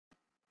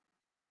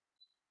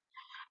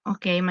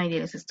Okay, my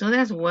dear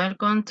students,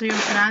 welcome to your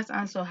class.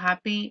 I'm so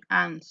happy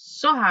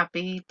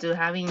to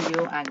having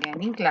you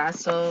again in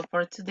class. So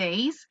for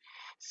today's,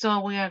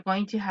 we are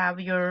going to have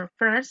your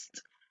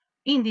first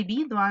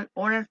individual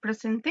oral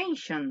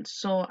presentation.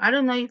 So I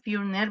don't know if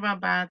you're nervous,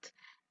 but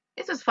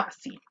this is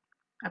fácil.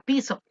 A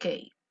piece of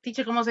cake.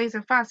 Teacher, ¿cómo se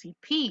dice fácil?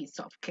 Piece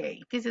of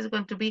cake. This is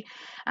going to be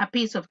a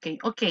piece of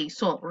cake. Okay,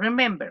 so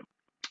remember,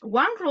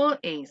 one rule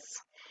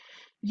is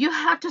you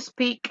have to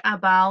speak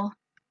about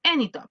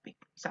any topic.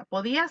 O sea,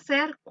 podía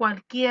ser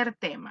cualquier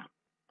tema.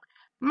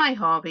 My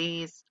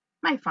hobbies,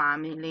 my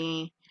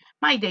family,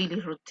 my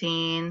daily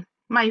routine,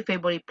 my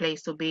favorite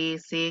place to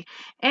visit,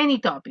 any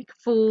topic,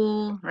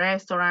 food,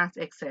 restaurants,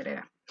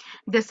 etc.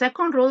 The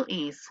second rule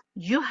is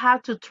you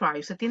have to try,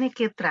 usted tiene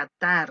que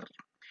tratar.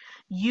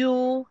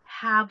 You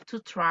have to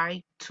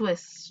try to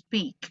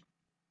speak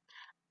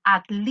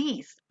at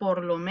least,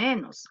 por lo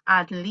menos,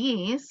 at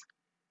least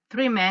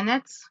 3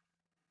 minutes,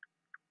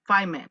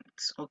 5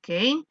 minutes,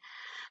 okay?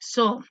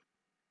 So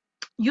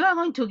you are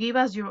going to give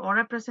us your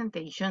oral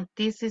presentation.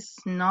 This is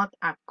not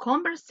a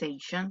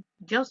conversation,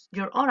 just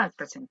your oral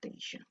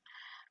presentation.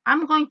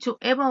 I'm going to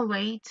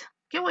evaluate.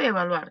 ¿Qué voy a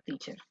evaluar,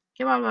 teacher?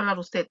 ¿Qué va a evaluar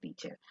usted,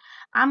 teacher?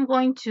 I'm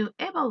going to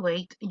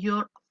evaluate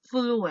your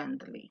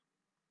fluently.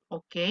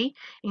 ¿Ok?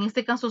 En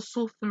este caso,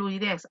 su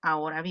fluidez.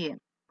 Ahora bien,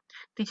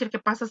 teacher, ¿qué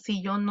pasa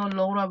si yo no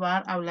logro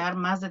hablar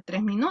más de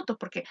 3 minutos?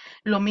 Porque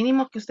lo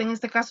mínimo que usted en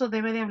este caso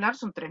debe de hablar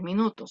son 3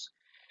 minutos.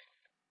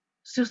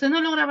 Si usted no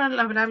logra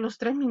hablar los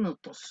 3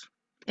 minutos,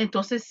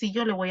 entonces sí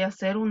yo le voy a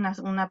hacer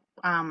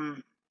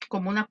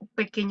como una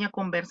pequeña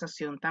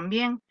conversación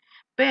también.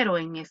 Pero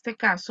en este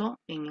caso,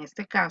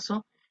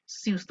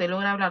 si usted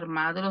logra hablar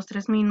más de los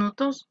 3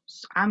 minutos,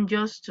 I'm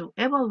just to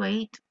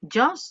evaluate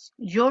just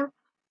your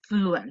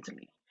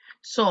fluently.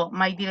 So,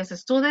 my dearest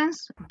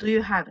students, do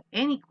you have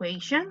any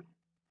question?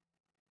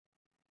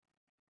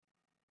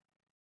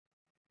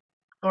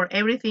 Or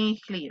everything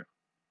is clear?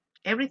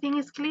 Everything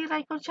is clear,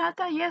 like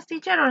Chata? Yes,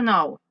 teacher, or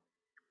no?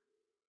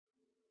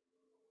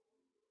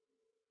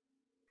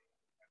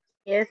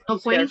 Yes, No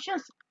teacher.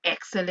 questions?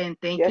 Excellent.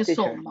 Thank you Yes,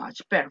 so teacher.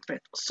 much.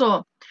 Perfect.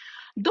 So,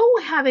 do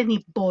we have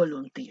any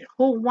volunteer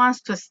who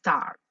wants to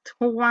start?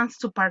 Who wants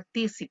to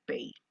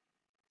participate?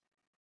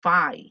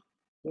 5,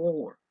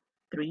 4,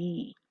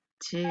 3,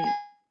 2,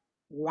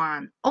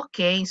 1.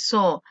 Ok,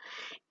 so,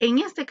 en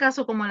este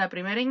caso, como la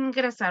primera en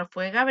ingresar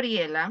fue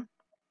Gabriela,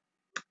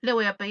 le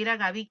voy a pedir a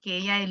Gaby que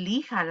ella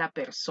elija a la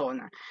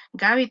persona.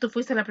 Gaby, tú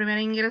fuiste la primera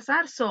en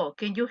ingresar, so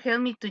can you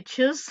help me to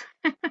choose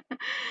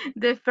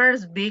the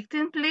first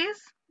victim, please?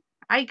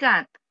 I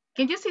got.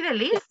 Can you see the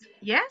list?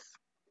 Yes?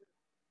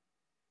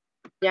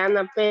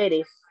 Diana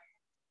Pérez.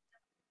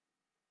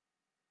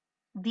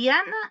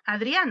 Diana,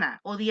 Adriana,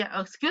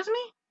 excuse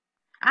me?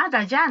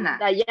 Dayana.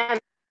 Diana.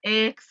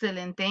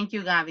 Excellent. Thank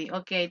you, Gaby.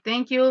 Okay,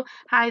 thank you.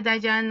 Hi,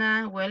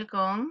 Dayana.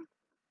 Welcome.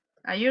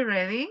 Are you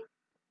ready?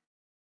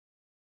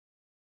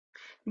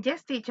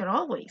 Yes, teacher,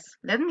 always.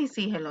 Let me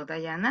see. Hello,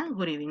 Diana.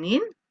 Good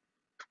evening.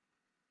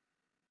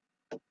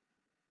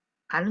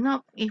 I don't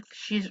know if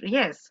she's,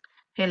 yes.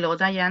 Hello,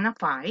 Diana.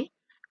 5,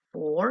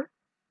 4,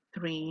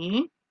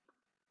 3,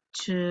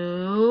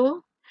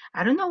 2.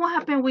 I don't know what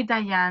happened with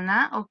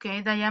Diana.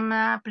 Okay,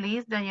 Diana,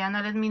 please,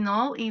 Diana, let me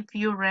know if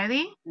you're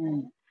ready.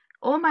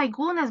 Oh my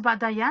goodness, but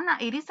Diana,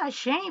 it is a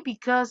shame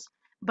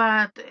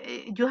but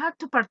you have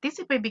to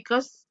participate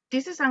because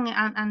this is an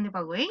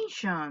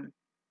evaluation.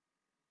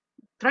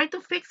 Try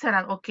to fix it,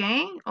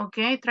 okay?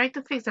 Okay, try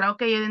to fix it.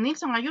 Okay,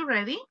 Nilsson, are you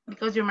ready?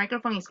 Because your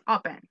microphone is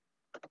open.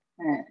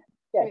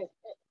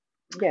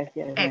 Yes,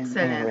 yes, I'm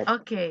Excellent. ready.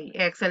 Okay,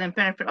 excellent,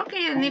 perfect.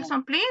 Okay,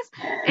 Nilsson, please.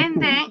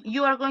 And then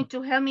you are going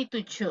to help me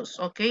to choose,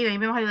 okay? De ahí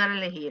me vas a ayudar a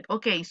elegir.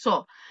 Okay,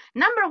 so,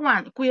 number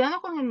 1, cuidado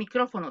con el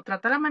micrófono.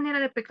 Trata la manera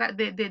de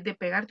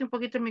pegarte un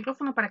poquito el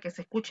micrófono para que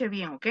se escuche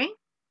bien, ¿ok?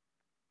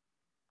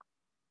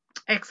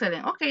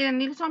 Excellent. Okay, then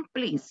Nilsson,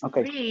 please.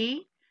 Okay.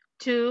 3,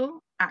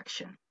 2,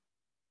 action.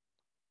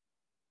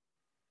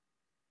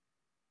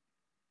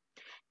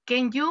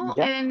 Can you,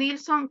 Yeah,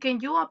 Nilsson, can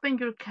you open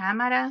your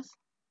cameras?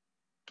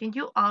 Can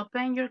you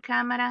open your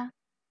camera?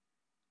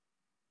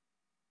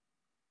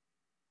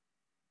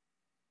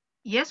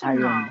 Yes or I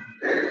no?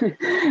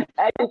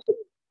 don't know.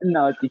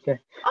 No,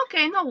 teacher.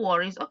 Okay, no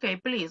worries. Okay,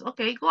 please.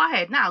 Okay, go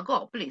ahead. Now,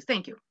 go, please.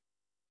 Thank you.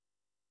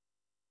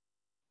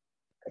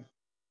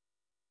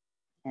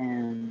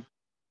 And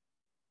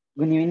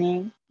good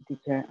evening,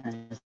 teacher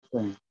and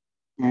students.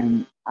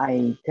 And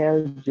I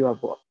tell you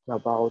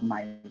about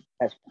my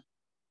best friend.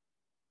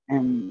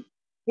 And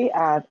we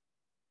uh,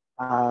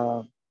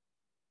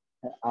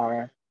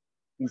 are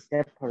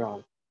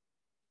inseparable.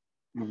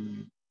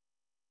 Um,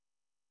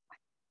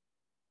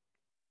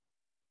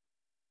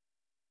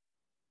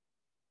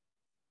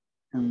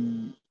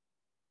 um,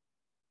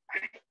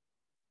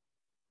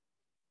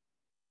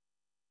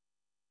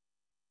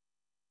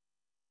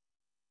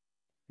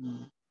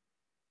 um,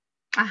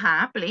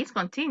 Please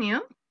continue.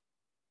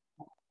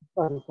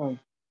 sorry.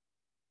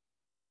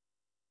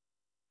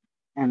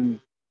 And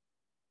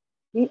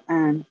we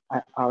and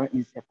are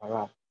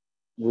inseparable.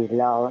 We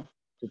love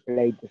to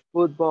play the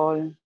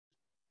football,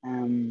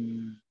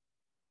 um,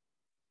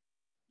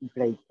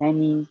 play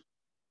tennis,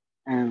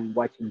 and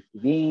watching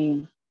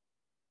TV.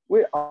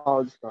 We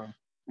also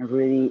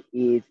really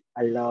is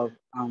I love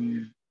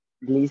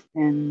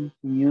listen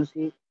to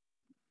music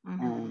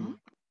and Mm-hmm.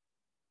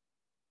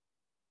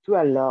 to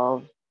I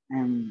love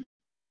and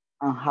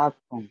have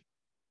fun.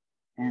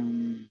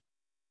 And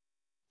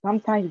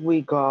sometimes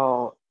we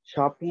go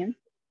shopping.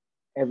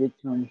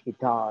 Everything he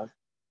does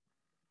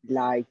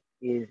like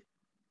is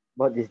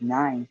but it's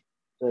nice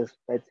to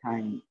spend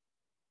time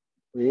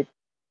with.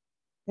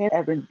 He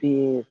ever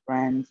be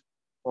friends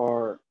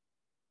for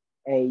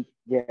 8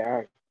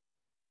 years,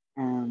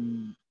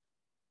 um,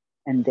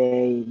 and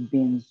they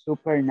been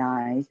super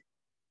nice.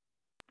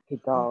 He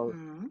does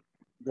Mm-hmm.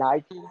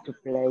 like to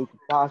play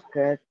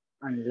basket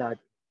and lot.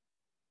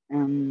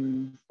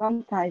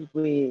 Sometimes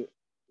we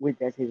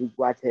just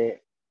watch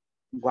it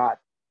what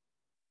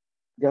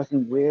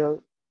doesn't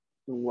will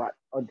to what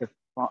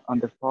on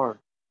the floor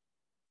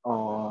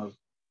or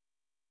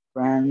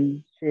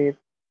friendship.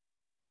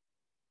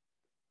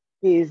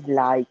 He is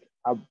like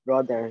a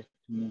brother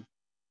to me.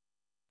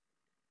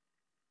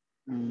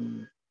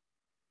 Um,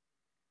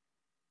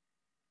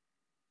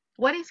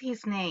 What is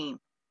his name?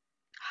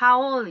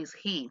 How old is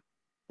he?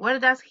 Where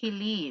does he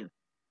live?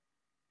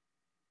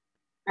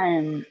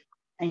 and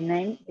my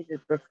name is his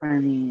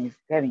boyfriend is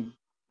Kevin.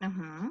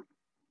 Mm-hmm.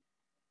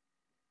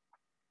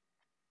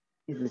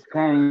 This is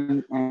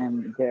Kevin,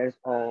 and there's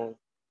a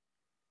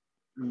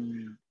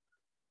um,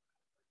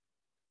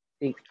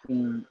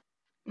 16,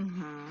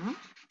 Mm-hmm.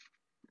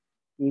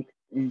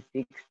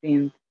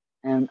 16,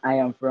 and I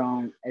am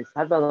from El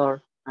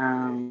Salvador.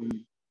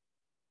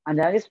 And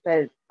I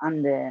speak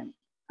and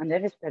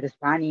I speak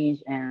Spanish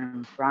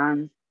and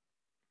France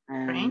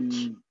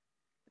French? and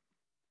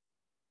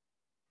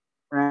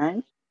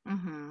French,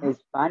 Mm-hmm.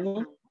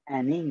 Spanish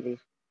and English.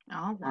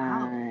 Oh,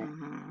 wow. Uh,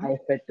 Mm-hmm. I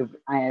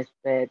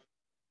expect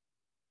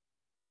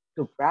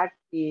to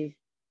practice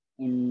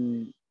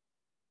in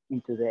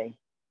in today.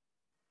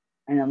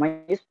 And my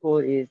school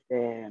is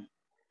in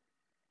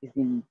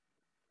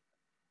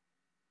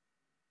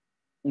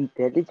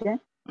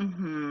intelligent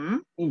Mm-hmm.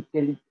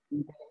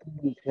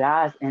 intelligent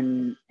class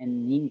and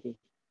English.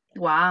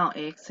 Wow,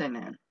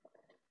 excellent.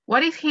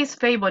 What is his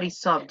favorite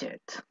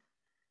subject?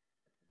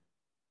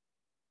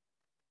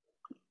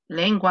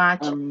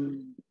 Language,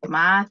 Um,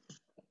 math.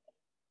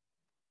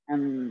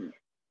 um,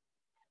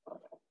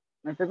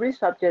 my favorite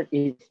subject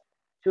is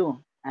two.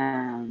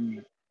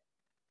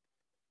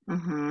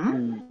 Mm-hmm.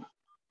 And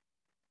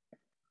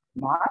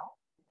math,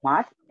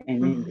 math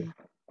and English.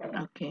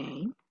 Mm-hmm.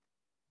 Okay.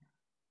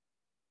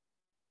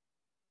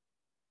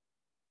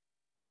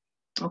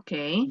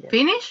 Okay. Yes.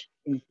 Finish?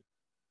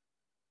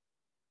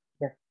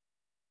 Yes.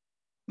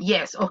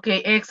 Yes, ok,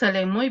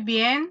 excelente, muy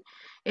bien.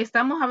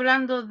 Estamos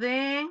hablando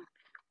de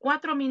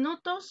 4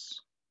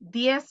 minutos,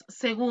 10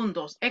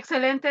 segundos.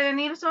 Excelente,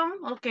 Denilson.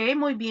 Ok,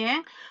 muy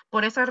bien.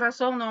 Por esa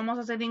razón no vamos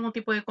a hacer ningún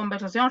tipo de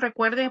conversación.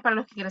 Recuerden, para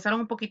los que ingresaron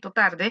un poquito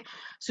tarde,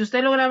 si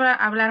usted logra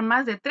hablar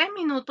más de 3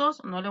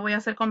 minutos, no le voy a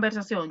hacer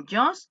conversación.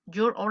 Just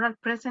your oral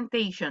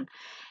presentation.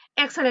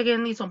 Excellent,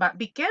 Denilson. But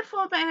be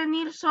careful,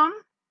 Denilson,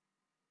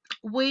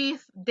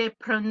 with the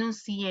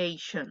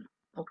pronunciation.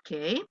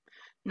 Okay.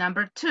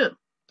 Number 2.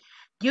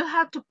 You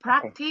have to Okay.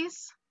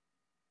 practice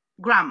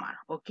grammar,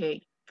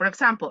 okay? For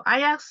example,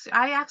 I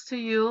asked to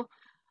you,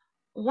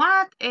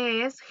 what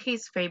is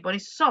his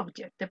favorite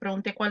subject? Te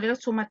pregunté cuál era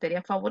su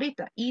materia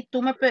favorita y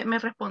tú me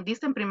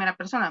respondiste en primera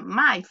persona,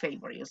 my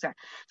favorite, o sea,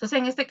 entonces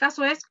en este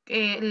caso es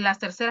las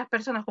terceras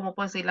personas, como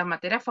puedo decir, la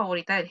materia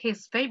favorita de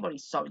his favorite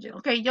subject,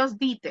 okay? Just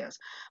details.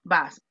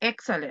 Vas,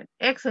 excellent,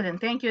 excellent,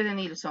 thank you,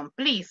 Denilson.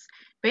 Please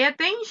pay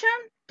attention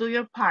to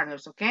your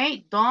partners,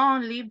 okay?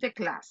 Don't leave the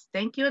class.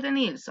 Thank you,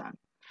 Denilson.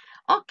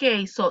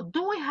 Okay, so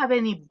do we have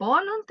any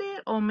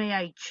volunteer or may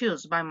I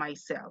choose by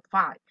myself?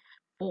 5,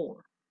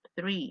 4,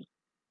 3,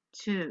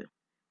 2,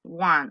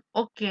 1.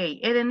 Okay,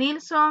 Eden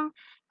Nilsson,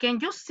 can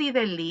you see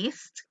the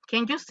list?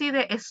 Can you see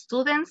the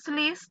students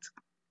list?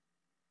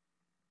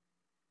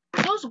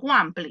 Just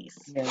one,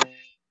 please. Yes.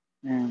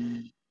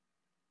 Um,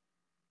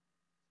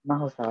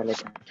 Majo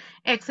Zabaleta.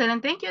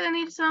 Excellent, thank you, Eden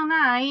Nilsson.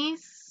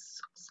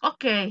 Nice.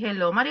 Okay,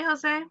 hello, Maria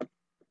Jose.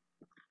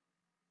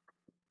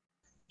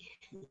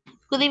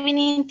 Good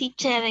evening,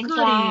 teacher and Good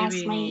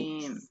classmates.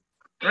 evening.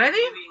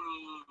 Ready?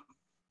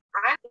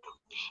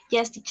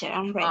 Yes, teacher,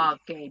 I'm ready.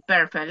 Okay,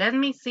 perfect. Let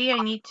me see. I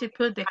need to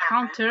put the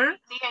counter.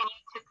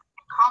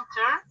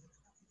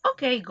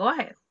 Okay, go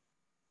ahead.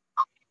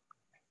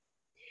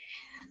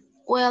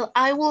 Well,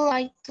 I would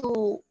like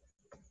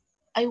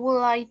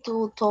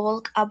to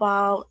talk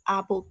about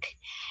a book.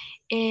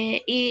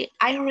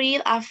 I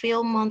read a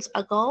few months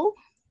ago.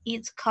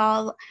 It's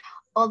called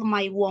All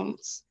My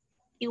Wounds.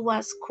 It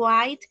was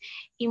quite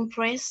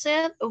impressed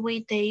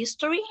with the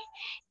history.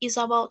 It's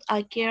about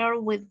a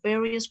girl with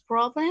various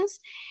problems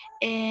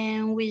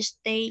and which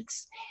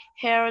takes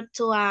her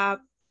to a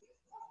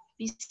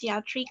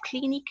psychiatric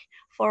clinic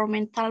for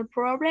mental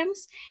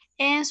problems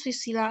and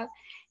suicidal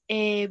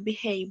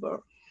behavior.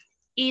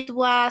 It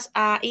was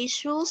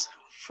issues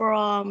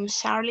from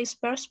Charlie's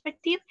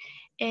perspective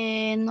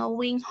and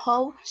knowing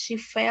how she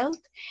felt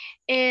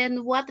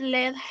and what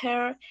led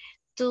her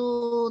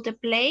to the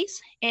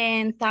place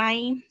and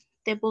time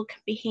the book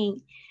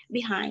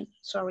behind.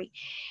 Sorry.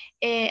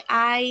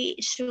 I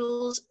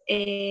choose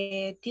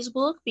this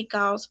book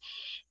because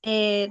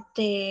the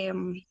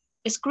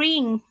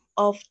screen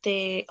of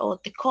the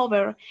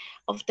cover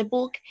of the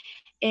book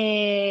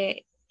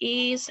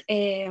is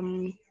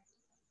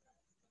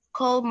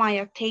called my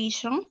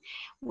attention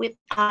with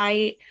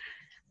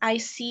I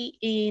see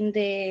in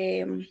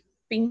the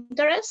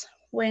Pinterest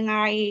when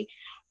I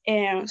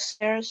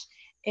search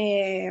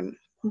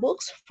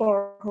books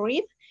for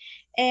read,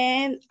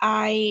 and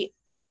I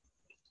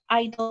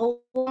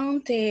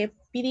download the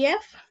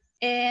PDF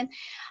and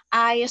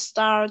I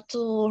start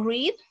to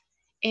read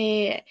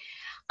uh,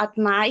 at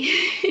night,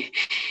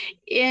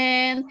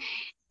 and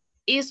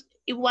it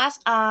was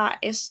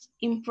is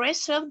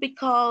impressive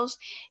because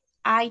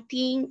I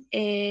think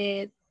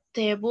the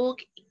book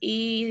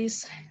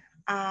is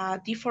a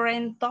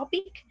different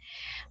topic,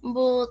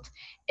 but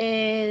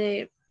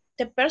the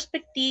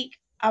perspective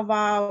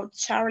about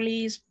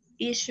Charlie's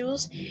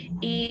issues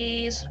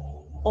is,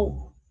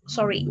 oh,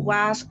 sorry,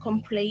 was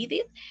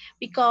completed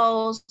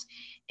because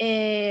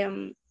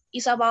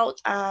it's about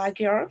a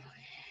girl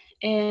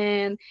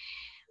and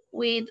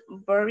with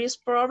various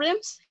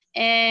problems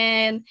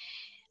and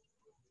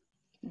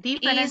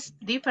Different is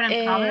different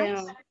uh,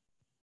 problems.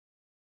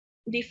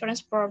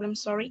 different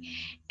problems, sorry,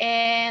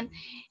 and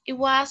it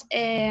was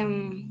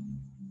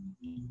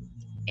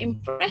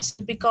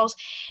impressive because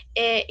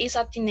is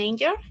a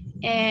teenager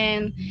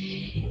and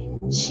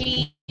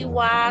she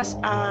was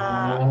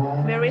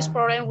very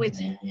problem with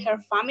her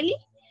family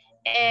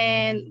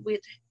and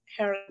with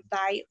her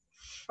died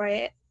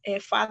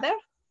father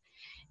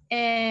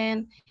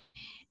and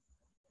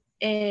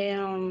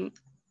um,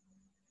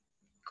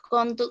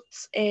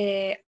 conducts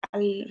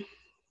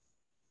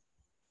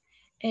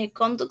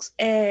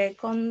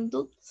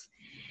conducts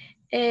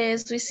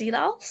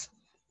suicidals.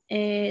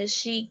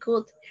 She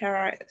cut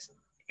her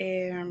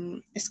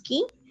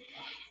skin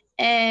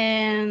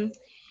and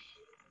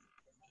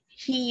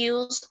he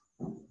used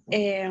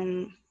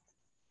um,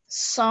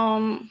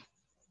 some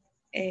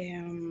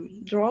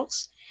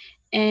drugs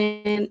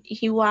and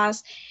he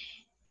was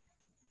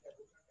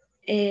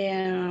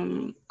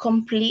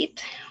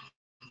complete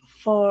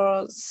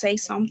for say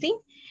something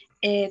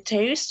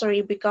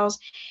territory because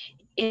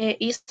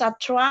it's a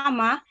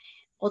trauma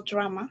or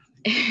drama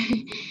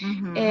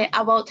Mm-hmm.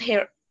 about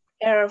her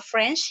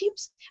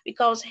friendships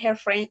because her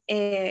friends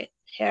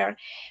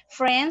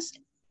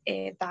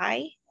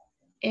die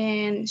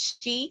and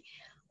she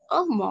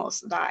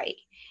almost die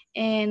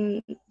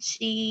and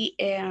she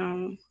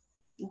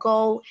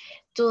go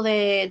to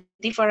the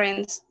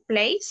different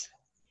place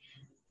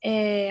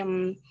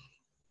um,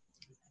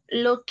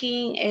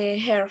 looking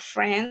her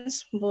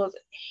friends but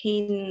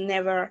he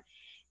never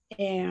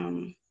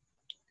um,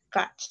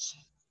 catch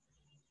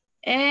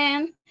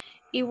and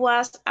it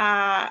was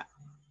a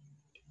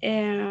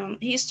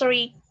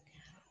history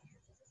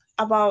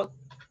about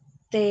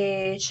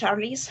the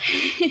Charlies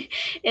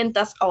and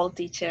that's all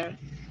teacher.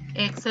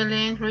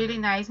 Excellent, really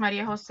nice,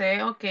 Maria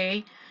Jose.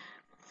 Okay,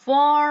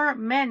 4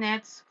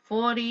 minutes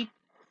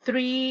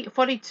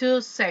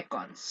 42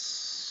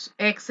 seconds.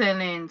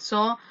 Excellent.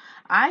 So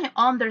I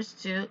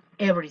understood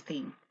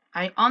everything.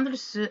 I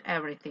understood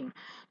everything.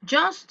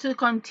 Just to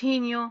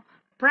continue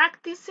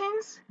practicing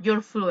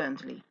your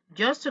fluently.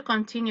 Just to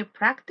continue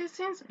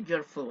practicing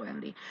your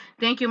fluently.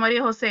 Thank you,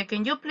 Maria Jose.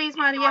 Can you please,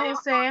 Maria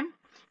Jose,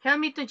 help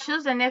me to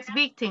choose the next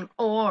victim?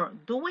 Or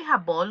do we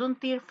have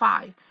volunteer?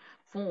 5,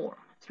 4,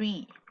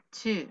 3,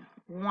 2,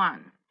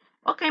 1.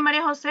 Okay,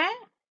 Maria Jose,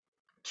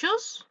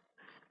 choose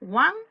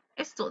one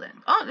student.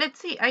 Oh, let's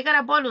see. I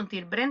got a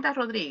volunteer, Brenda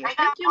Rodriguez.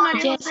 Thank you,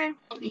 Maria Yes, Jose.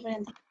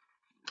 Brenda.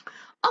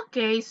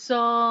 Okay,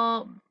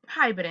 so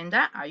hi,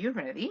 Brenda. Are you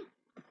ready?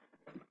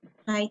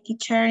 Hi,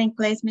 teacher and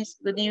classmates.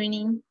 Good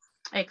evening.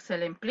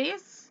 Excellent.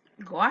 Please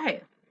go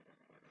ahead.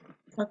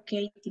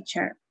 Okay,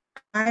 teacher.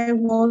 I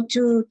want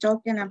to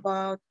talking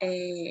about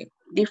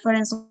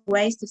different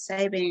ways to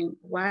saving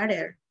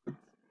water.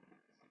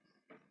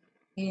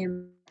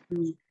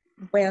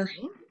 Well,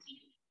 Okay.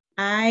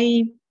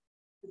 I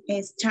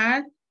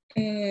start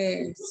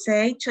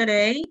say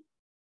today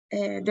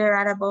there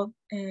are about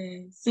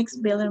 6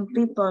 billion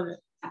people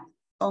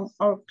on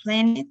our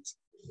planet,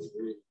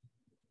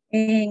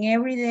 and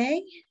every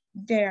day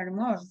there are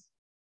more.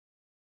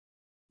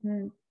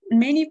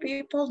 Many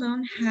people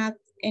don't have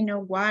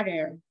enough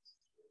water.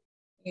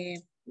 Uh,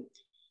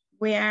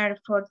 we are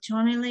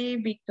fortunately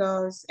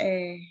because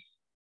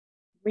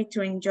we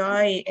to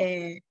enjoy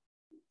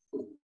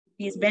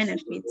these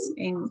benefits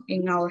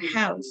in our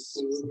house.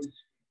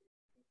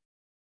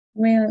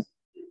 Well,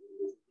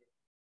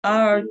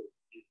 our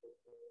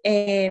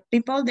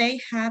people, they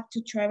have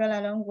to travel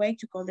a long way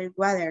to collect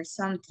water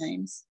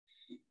sometimes.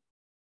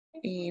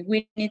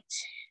 We need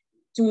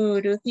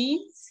to do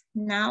things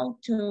now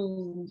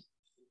to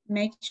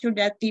make sure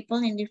that people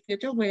in the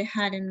future will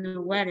have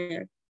enough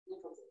water.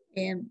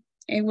 And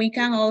we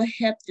can all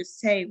help to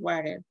save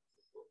water.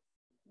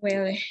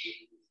 Well,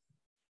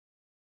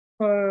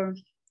 for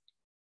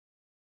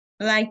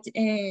like,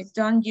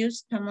 don't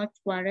use too much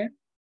water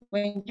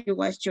when you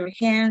wash your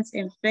hands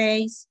and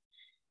face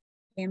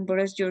and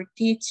brush your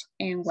teeth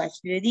and wash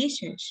the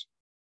dishes.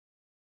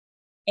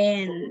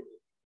 And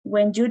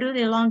when you do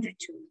the laundry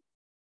too,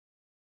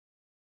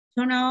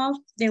 turn off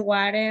the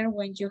water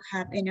when you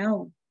have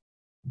enough.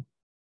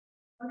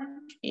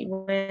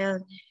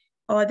 Well,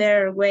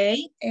 other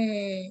way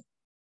is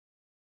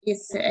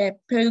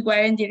put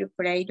water in the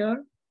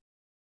refrigerator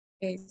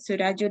so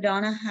that you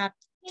don't have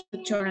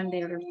to turn on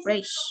the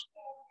refresh.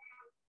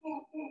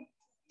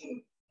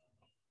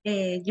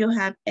 You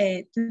have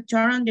to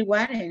turn on the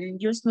water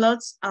and use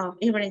lots of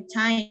every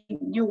time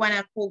you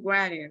wanna cool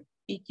water.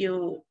 If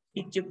you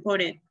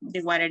put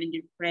the water in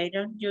the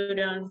refrigerator, you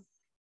don't.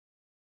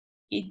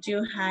 If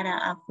you had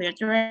a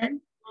filter,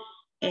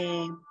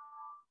 uh,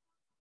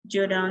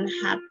 you don't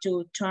have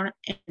to turn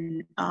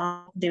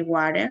off the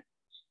water,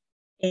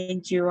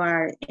 and you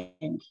are.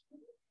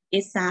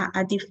 It's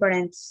a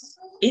different.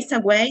 It's a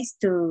ways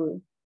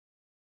to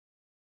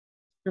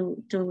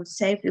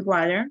save the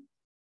water.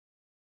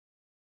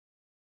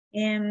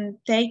 And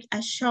take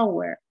a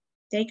shower.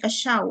 Take a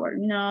shower,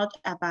 not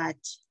a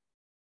bath.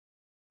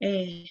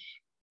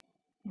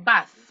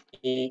 Bath.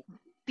 A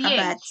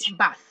bath. TH,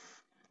 bath.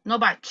 No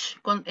batch.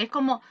 Es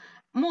como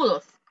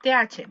mudos.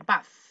 TH,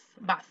 bath.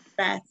 Bath.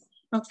 Bath.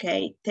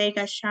 Okay, take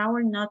a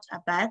shower, not a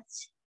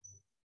bath.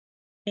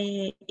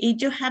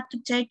 If you have to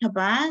take a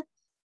bath,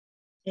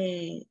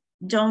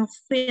 don't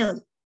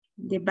fill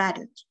the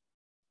bath.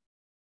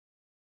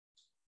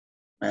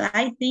 Well,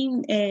 I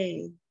think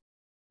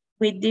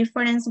with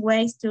different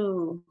ways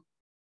to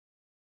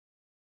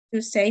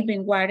save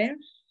in water,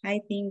 I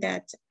think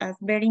that is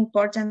very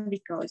important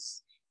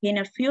because in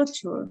the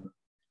future,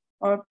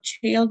 our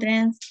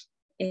children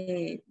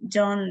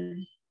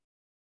don't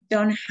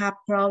have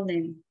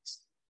problems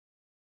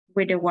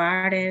with the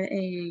water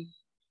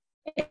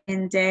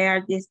and they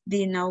are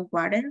they know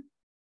water.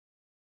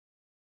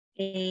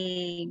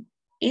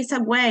 It's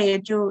a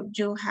way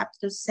you have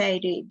to say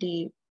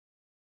the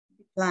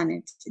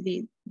planet,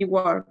 the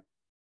world.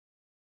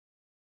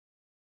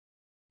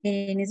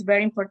 And it's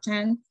very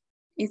important.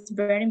 It's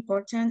very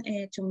important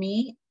to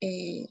me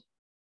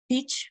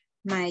teach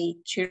my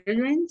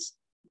children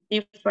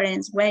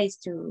different ways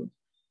to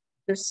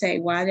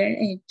save water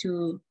and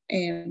to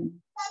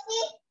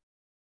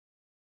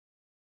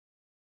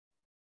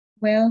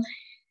well,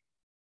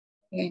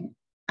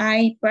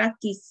 I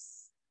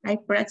practice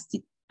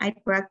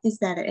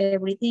that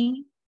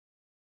everything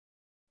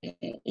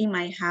in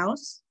my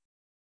house,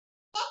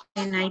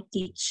 and I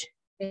teach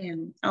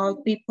all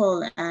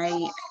people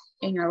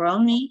in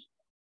around me.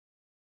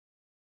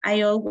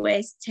 I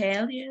always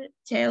tell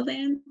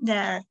them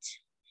that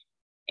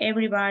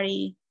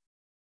everybody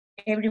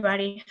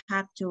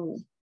have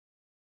to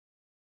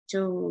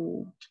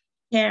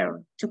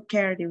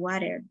care the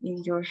water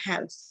in your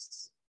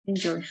house, in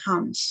your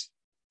homes.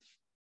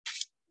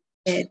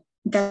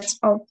 That's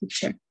all,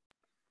 teacher.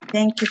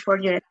 Thank you for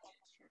your attention.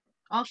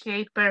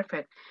 Okay,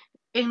 perfect.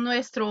 En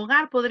nuestro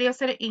hogar podría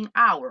ser in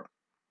our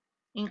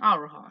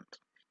home.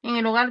 En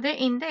el hogar de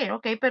in there,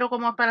 ok, pero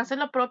como para hacer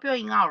lo propio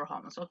in our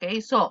homes,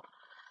 ok. So,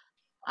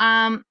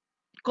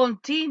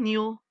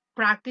 continue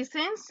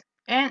practicing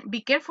and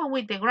be careful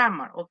with the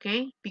grammar,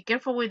 okay. Be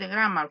careful with the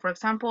grammar. For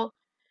example,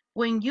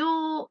 when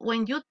you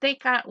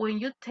take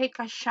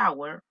a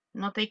shower,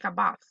 not take a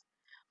bath.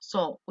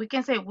 So we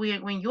can say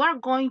when you are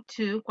going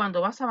to,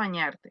 cuando vas a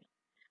bañarte,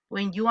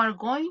 when you are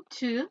going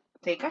to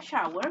take a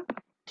shower,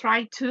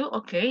 try to,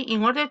 okay,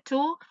 in order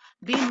to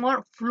be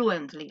more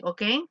fluently,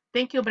 okay?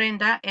 Thank you,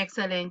 Brenda.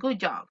 Excellent.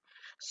 Good job.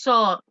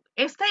 So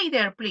stay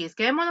there, please.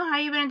 Quedémonos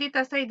ahí,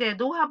 Brendita. Stay there.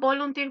 Do a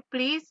volunteer,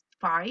 please.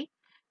 5,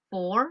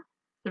 4,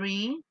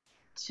 3,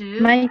 2.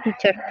 My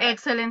teacher.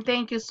 Excellent.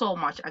 Thank you so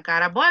much. I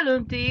got a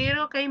volunteer.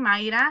 Okay,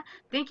 Mayra.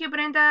 Thank you,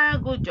 Brenda.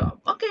 Good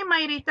job. Okay,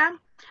 Mayrita.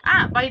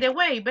 By the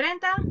way,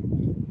 Brenda,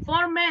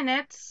 4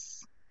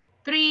 minutes,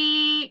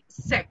 3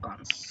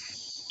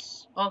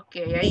 seconds.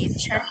 Okay, ahí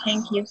Teacher,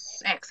 thank you.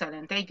 estamos.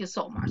 Excellent. Thank you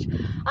so much.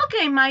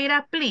 Okay,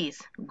 Mayra,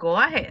 please go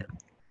ahead.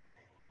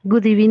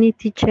 Good evening,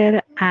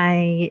 teacher.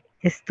 I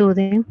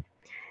student.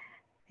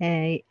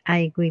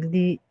 I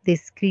will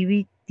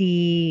describe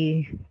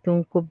the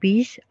Tunco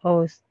Beach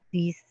of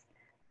this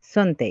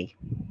Sunday.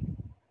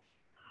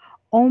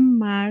 On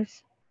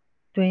March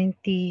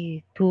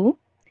 22,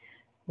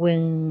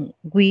 when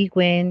we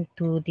went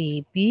to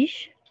the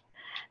beach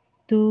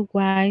to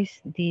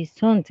watch the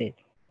sunset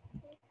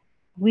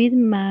with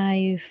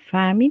my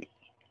family,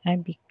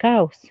 and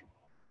because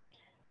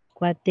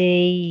what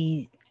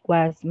day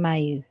was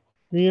my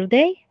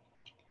birthday,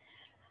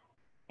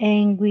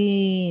 and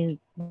we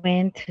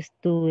went to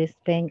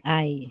spend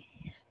a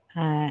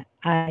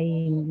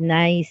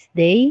nice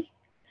day.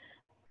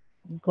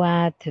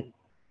 What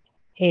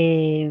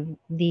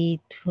the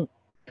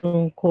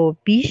Tunco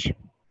Beach.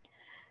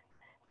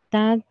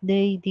 That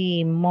day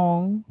the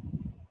moon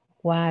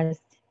was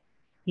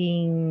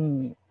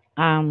in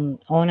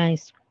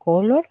orange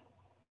color.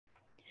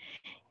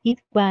 It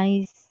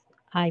was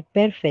a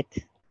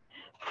perfect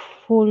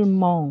full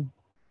moon.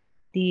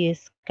 The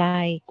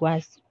sky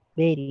was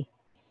very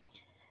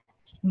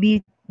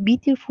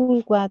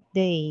beautiful. What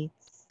they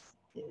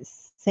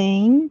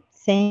saying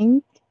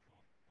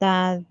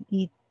that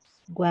it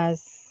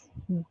was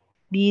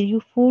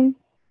beautiful.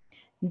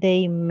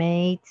 They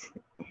made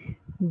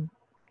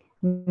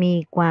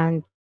me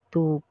want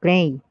to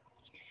play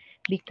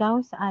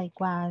because I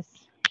was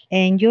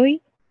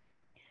enjoy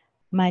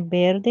my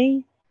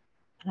birthday.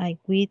 I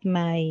with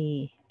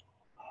my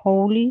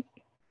holy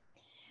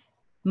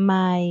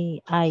my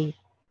I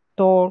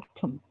talk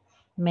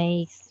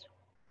makes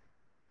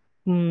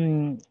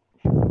mm,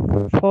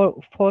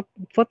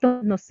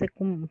 foto no sé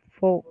cómo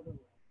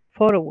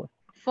forward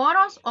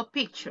Photos or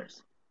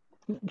pictures.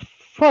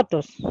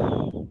 fotos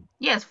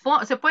Yes,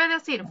 se puede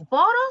decir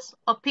photos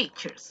or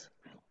pictures.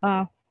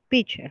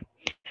 picture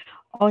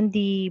on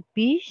the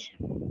beach.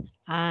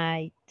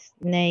 I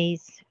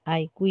nice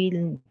I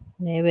will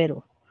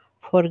never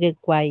forget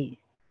why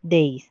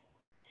days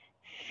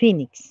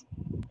Phoenix.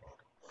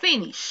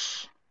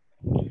 Finish.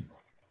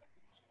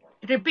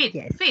 Repeat,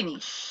 Yes,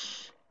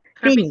 finish.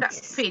 Repita,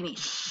 Phoenix.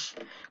 finish.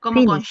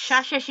 Como con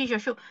sha, Phoenix. sha, shi,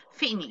 shu.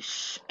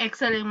 Finish.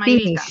 Excellent,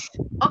 Mayrita. Finish.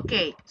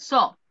 Okay,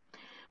 so,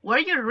 were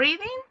you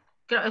reading?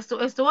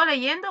 ¿Estuvo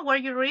leyendo? Were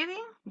you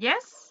reading?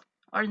 Yes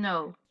or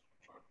no?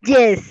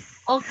 Yes.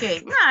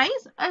 Okay,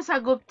 nice. That's a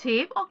good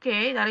tip.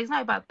 Okay, that is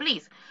not bad.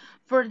 Please,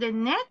 for the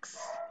next,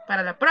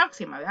 para la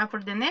próxima, ¿verdad?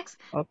 For the next,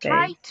 Okay.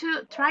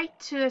 try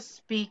to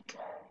speak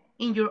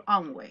in your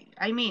own way.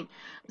 I mean,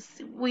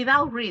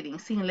 without reading,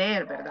 sin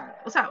leer, ¿verdad?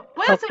 O sea,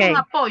 puede ser un Okay.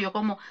 apoyo,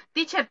 como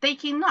teacher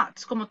taking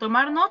notes, como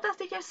tomar notas,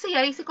 teacher, sí,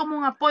 ahí sí como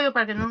un apoyo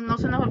para que no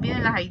se nos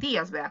olviden las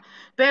ideas, ¿verdad?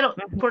 Pero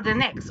Mhm. for the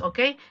next,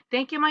 okay?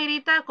 Thank you,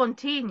 Mayrita.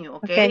 Continue,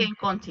 okay? Okay. And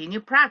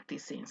continue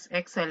practicing.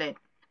 Excellent.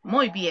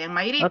 Muy bien,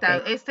 Mayrita.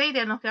 Okay.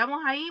 Idea, nos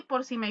quedamos ahí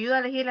por si me ayuda a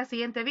elegir la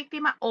siguiente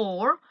víctima.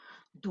 Or,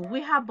 do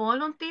we have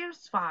volunteers?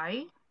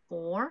 5,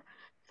 4,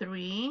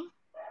 3,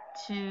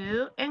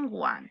 2, and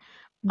 1.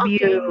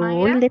 Okay,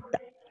 Mayra. Violeta.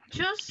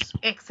 Choose.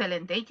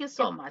 Excellent. Thank you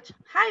so much.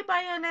 Hi,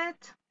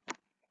 Violet.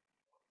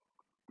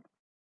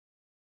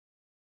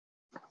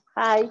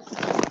 Hi,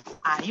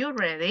 Are you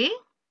ready?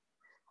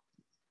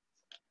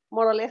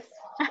 more or less.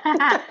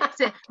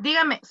 Sí,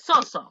 dígame,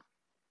 so. So.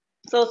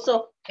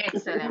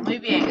 Excellent, muy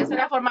bien. Esa es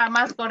la forma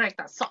más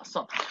correcta.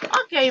 So.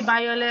 Okay,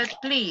 Violet,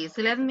 please,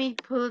 let me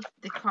put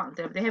the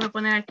counter. Déjeme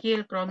poner aquí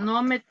el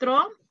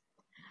cronómetro.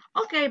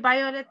 Okay,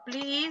 Violet,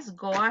 please,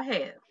 go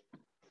ahead.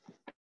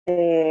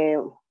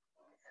 Good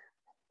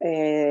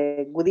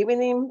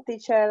evening,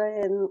 teacher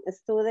and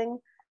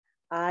student.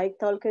 I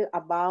talk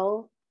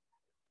about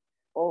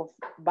of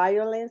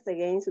violence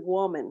against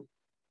women,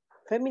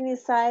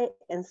 feminicide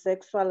and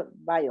sexual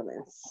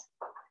violence.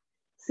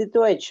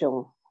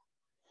 Situation.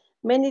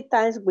 Many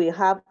times we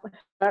have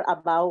heard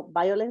about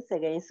violence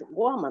against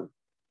women.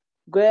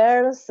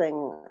 Girls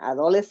and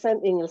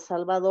adolescents in El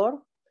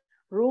Salvador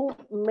run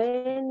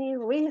many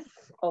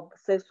risks of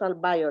sexual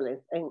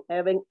violence and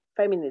even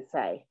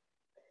feminicide.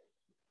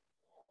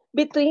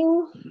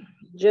 Between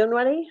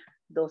January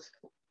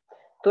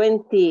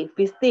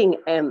 2015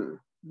 and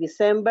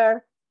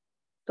December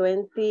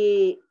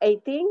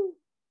 2018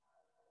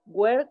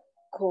 were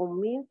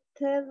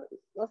committed,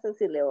 no sé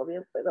si leo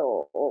bien,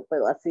 pero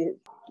así,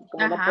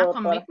 como no puedo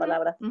todas las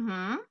palabras,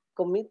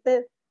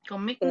 committed,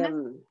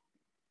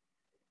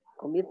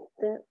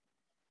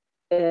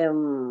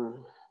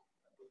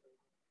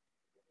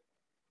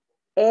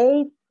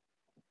 eight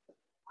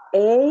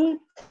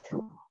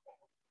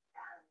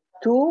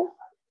to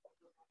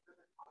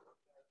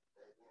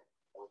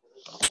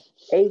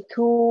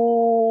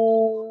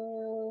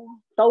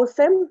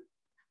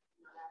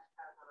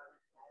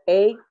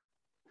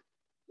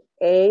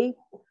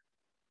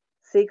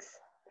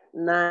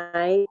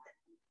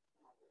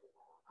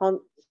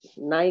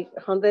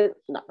 900,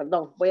 no,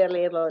 perdón, voy a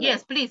leerlo.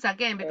 Yes, please,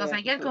 again, because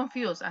I get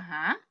confused.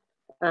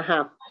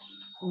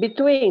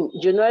 Between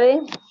January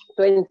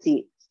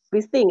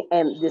 2015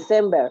 and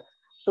December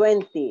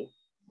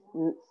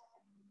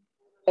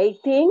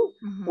 2018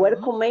 were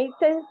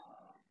committed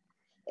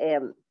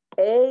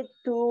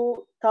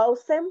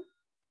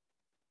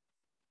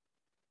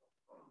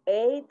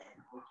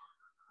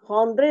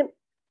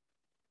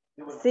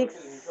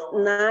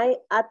 8,869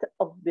 acts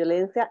of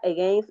violence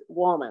against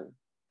women.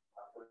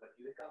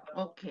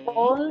 Okay.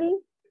 Only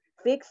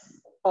 6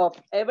 of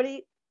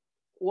every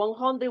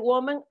 100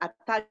 women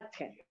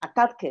attacked,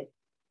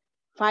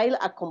 file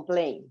a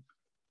complaint.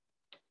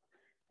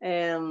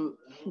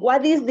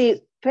 What is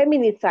the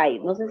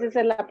feminicide? No sé si esa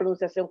es la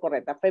pronunciación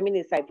correcta.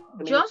 Feminicide.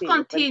 Just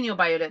continue,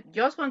 Violet.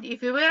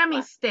 If you made a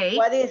mistake,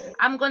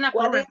 I'm going to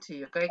correct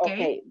you.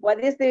 Okay.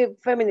 What is the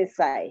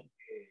feminicide?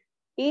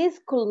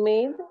 Is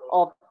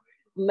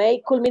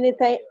may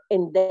culminate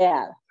in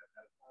death.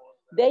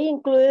 They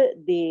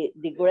include the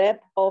rape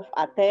of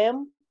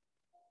attempt,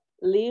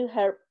 leave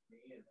her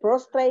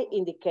prostrate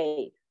in the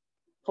cave,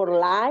 for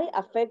life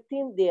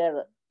affecting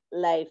their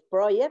life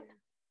project,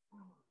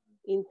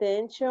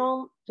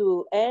 intention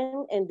to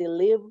end and the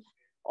life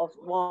of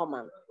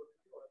woman.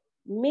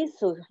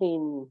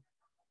 Misogyny,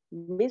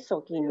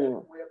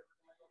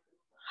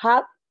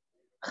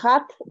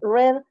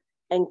 hatred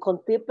and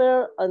contempt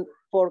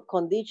for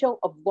condition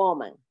of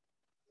woman.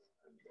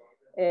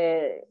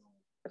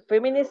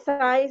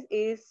 Feminicide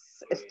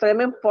is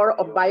extreme form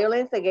of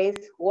violence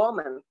against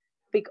women,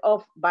 speak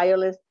of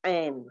violence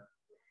and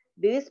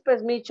this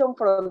permission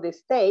from the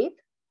state.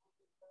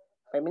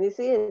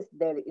 Feminicide is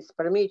there is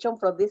permission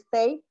from the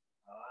state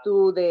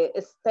to the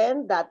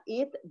extent that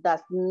it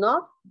does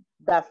not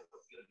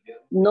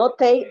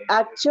take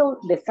action,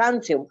 the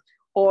sanction,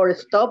 or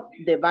stop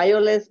the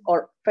violence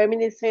or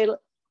feminicide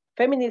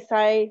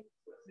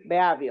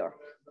behavior.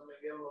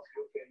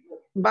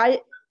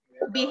 By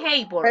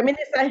Behavior.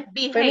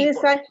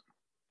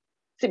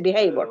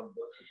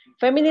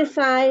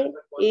 feminicide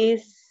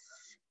is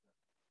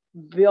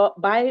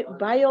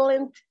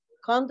violent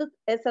conduct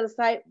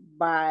exercised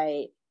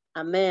by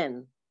a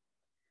man.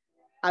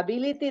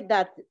 Ability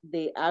that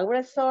the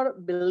aggressor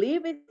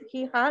believes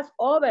he has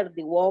over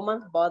the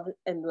woman's body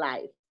and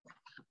life.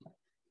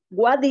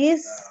 What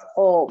is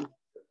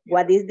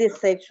the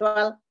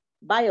sexual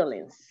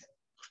violence?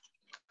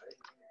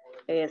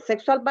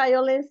 Sexual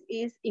violence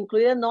is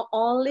included not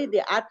only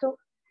the act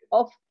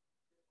of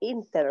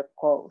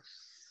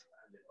intercourse,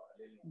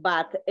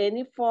 but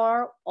any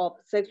form of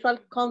sexual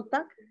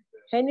contact,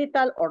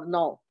 genital or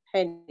no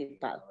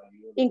genital,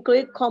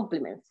 include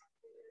compliments.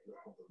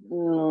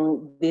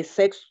 The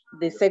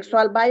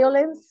sexual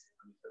violence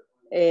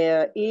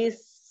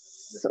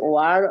is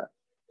or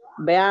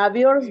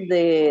behaviors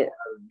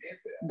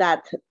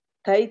that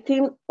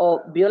threaten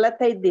or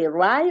violate the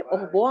right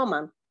of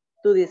women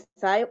to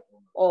decide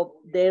of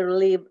their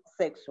life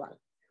sexual.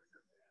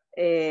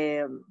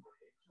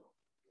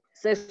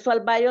 Sexual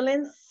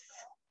violence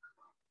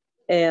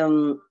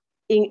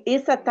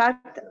is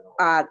attacked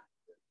at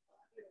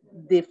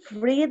the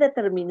free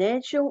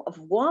determination of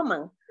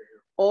women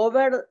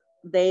over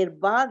their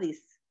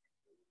bodies.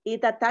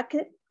 It attack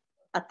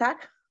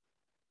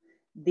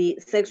the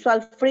sexual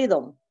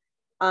freedom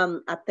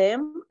and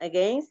attempt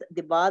against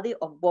the body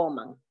of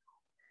woman.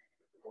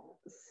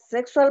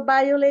 Sexual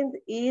violence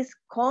is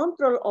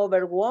control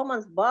over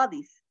women's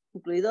bodies,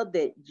 including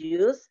the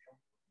use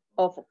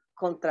of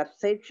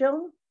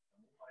contraception,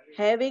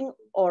 having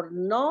or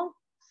no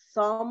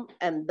son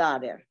and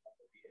daughter.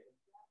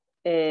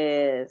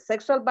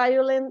 Sexual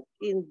violence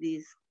in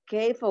this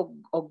case of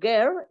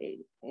girl,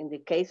 in the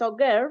case of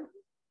girls,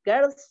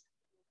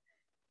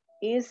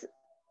 is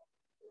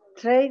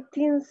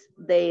threatens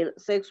their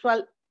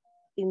sexual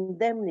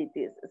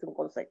indemnities, es un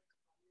concepto.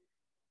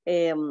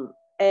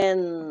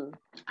 And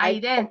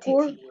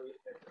identity.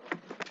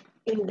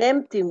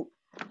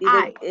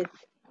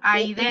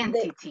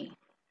 Identity.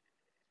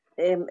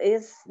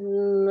 Es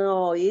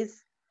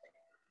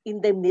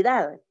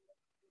indemnidad.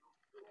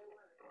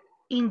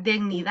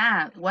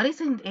 Indemnidad. What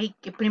is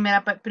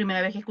primera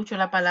vez que escucho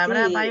la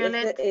palabra sí,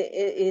 Violet?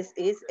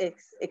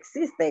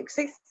 Existe.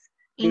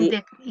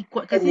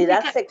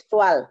 Indemnidad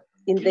sexual.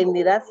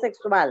 Indemnidad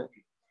sexual.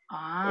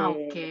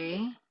 Ok.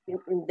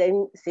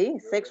 Sí,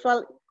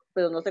 sexual,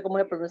 pero no sé cómo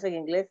se pronuncia en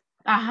inglés.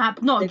 Ajá,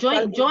 no,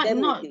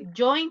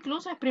 yo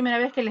incluso es primera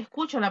vez que le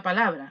escucho la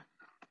palabra.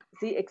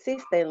 Sí,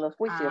 existe en los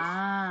juicios.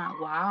 Ah,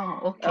 wow,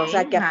 ok. O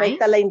sea, que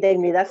afecta la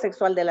indemnidad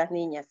sexual de las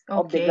niñas.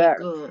 Ok,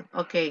 good,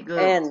 ok,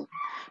 good.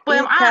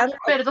 Pero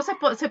entonces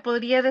se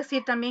podría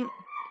decir también,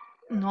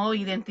 no,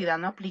 identidad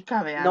no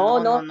aplica, vean.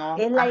 No.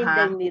 Es la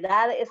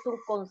indemnidad, es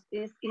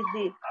the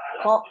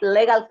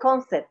legal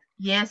concept.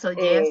 Yes,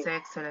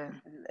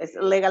 excellent. It's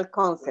a legal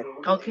concept.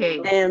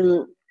 Okay.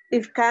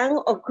 It can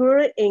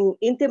occur in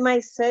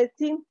intimate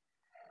setting,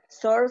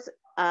 such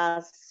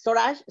as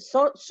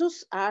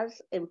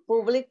in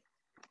public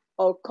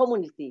or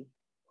community.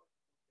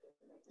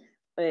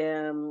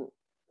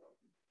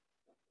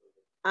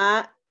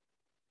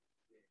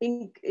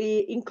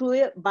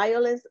 Include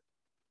violence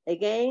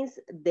against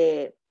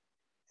the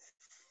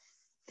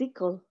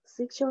cycle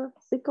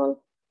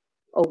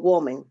of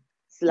woman.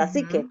 La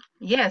psique.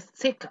 Yes,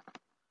 Psique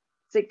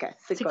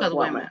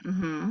woman.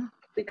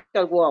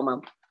 Physical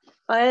woman.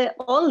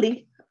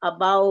 Only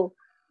about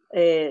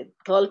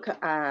talk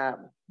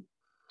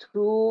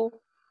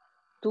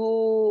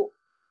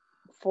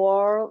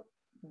 2-4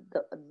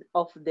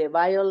 of the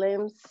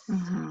violence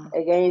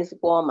against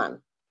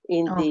women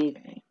in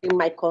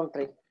my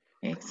country.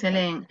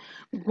 Excellent.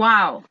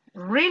 Wow,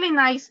 really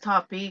nice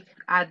topic.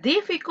 A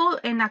difficult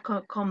and a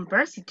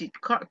conversive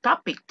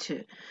topic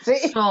too.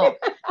 Sí. So,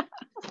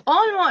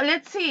 almost,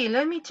 let's see,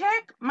 let me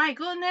check. My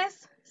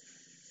goodness,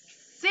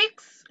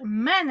 6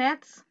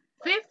 minutes,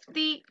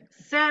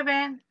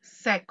 57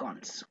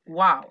 seconds.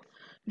 Wow.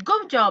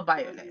 Good job,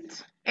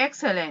 Violet.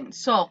 Excellent.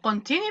 So,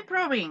 continue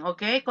improving,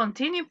 okay?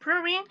 Continue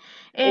improving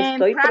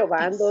and estoy practice.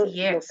 Probando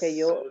yes. lo que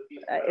yo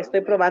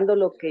estoy probando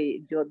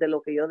de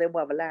lo que yo debo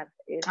hablar.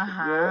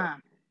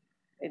 Ajá.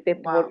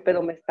 Wow.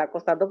 Pero me está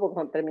costando porque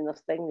son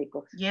términos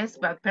técnicos. Yes,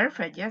 but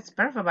perfect. Yes,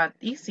 perfect, but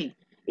easy.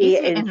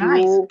 And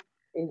nice.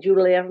 And you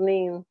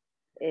learning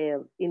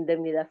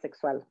indemnidad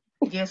sexual.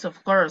 Yes,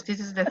 of course. This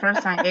is the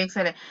first time.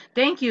 Excellent.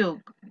 Thank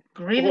you.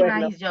 Really Bueno,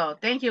 nice job.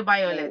 Thank you,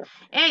 Violet. bueno,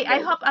 Hey, I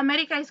bueno. hope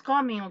America is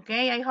coming,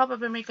 okay? I hope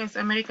America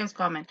is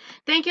coming.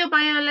 Thank you,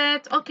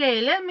 Violet.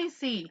 Okay, let me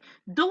see.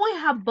 Do we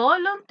have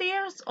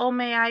volunteers, or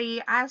may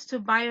I ask to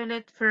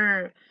Violet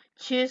for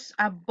choose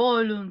a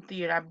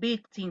volunteer, a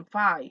big team?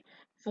 5,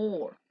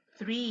 4,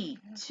 3,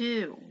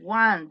 2,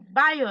 1.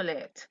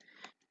 Violet,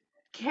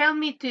 help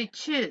me to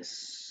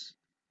choose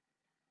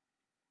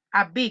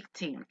a big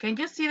team. Can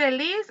you see the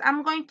list?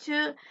 I'm going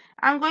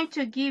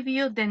to give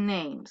you the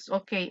names.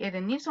 Okay,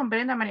 Edenilson,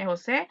 Brenda, María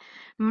José,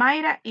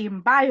 Mayra y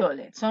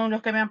Violet son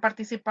los que me han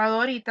participado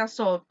ahorita.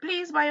 So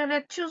please,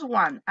 Violet, choose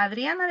one.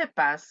 Adriana de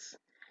Paz,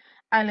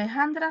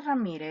 Alejandra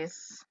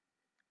Ramírez,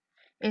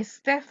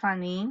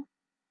 Stephanie,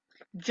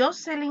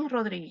 Jocelyn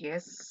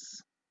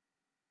Rodríguez.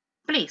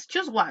 Please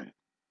choose one.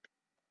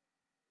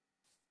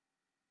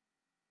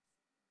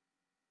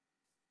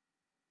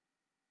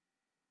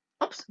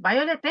 Oops,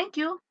 Violet, thank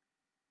you.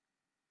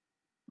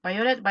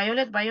 Violet,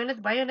 Violet, Violet,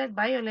 Violet,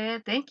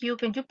 Violet. Thank you.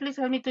 Can you please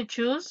help me to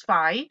choose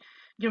 5?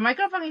 Your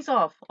microphone is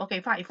off.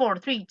 Okay, 5, 4,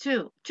 3,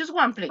 2. Choose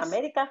one, please.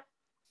 América.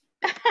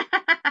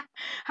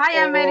 Hi,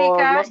 O no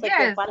America. sé quién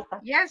Yes. falta.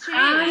 Yes, she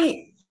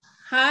is.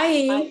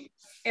 Hi,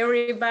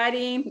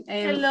 everybody.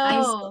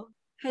 Hello.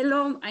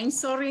 Hello, I'm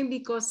sorry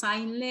because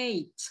I'm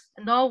late.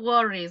 No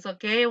worries,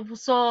 okay?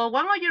 So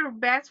one of your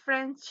best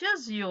friends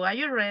choose you. Are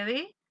you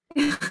ready?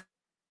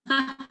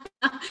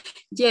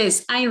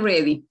 Yes, I'm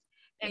ready.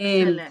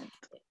 Excellent.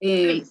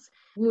 Please,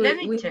 let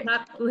me We check.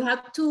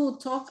 have to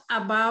talk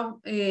about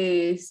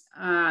a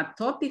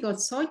topic or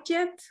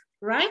subject,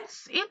 right?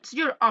 It's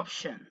your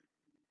option.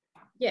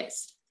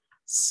 Yes.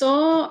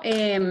 So,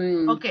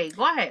 Okay,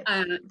 go ahead.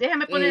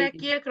 Déjame poner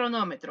aquí el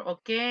cronómetro.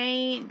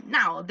 Okay,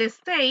 now the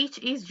stage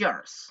is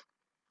yours.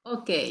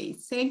 Okay,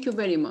 thank you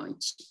very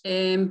much.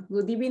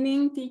 Good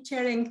evening,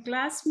 teacher and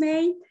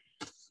classmate.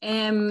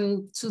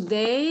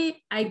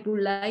 Today I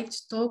would like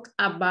to talk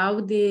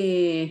about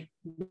the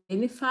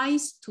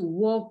benefits to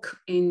walk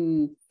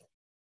and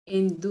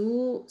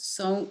do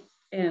some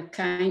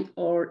kind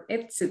of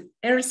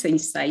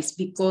exercise,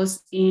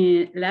 because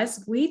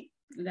last week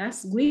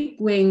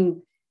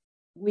when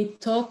we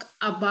talk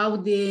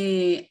about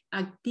the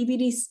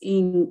activities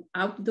in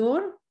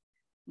outdoor,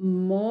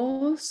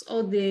 most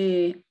of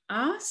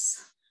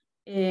us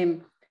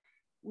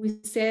we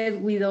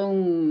said we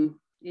don't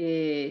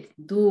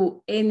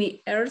do any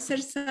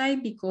exercise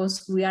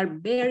because we are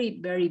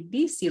very, very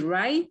busy,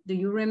 right? Do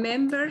you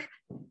remember?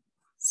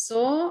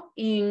 So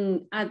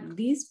at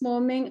this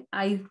moment,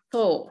 I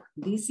thought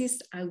this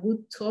is a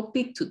good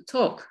topic to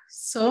talk.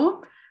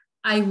 So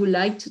I would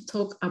like to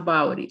talk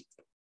about it.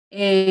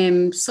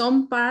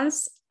 Some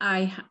parts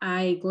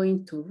I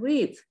going to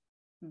read,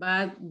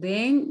 but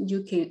then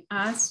you can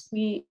ask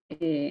me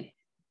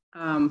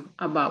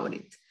about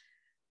it.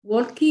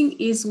 Walking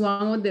is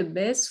one of the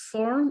best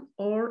forms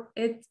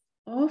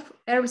of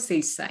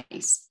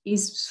exercise.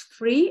 It's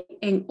free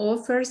and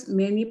offers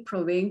many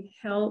proven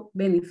health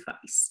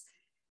benefits.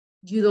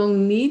 You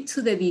don't need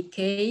to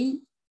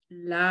dedicate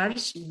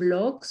large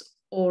blocks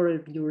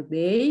of your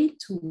day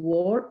to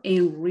work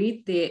and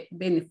read the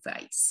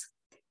benefits.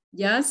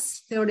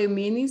 Just 30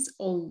 minutes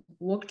of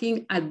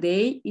walking a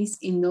day is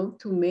enough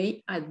to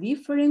make a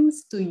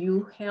difference to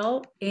your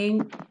health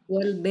and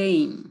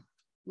well-being.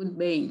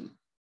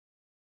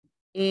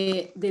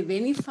 The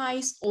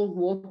benefits of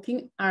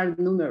walking are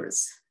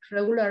numerous.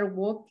 Regular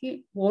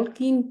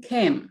walking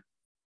can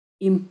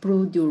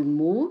improve your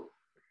mood,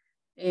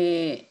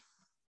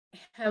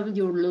 help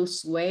you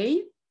lose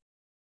weight,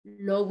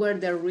 lower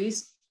the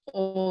risk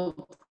of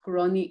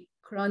chronic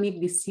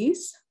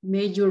disease,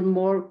 make you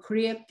more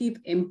creative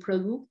and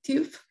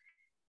productive,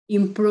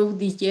 improve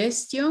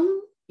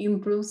digestion,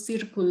 improve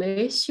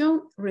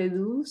circulation,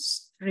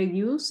 reduce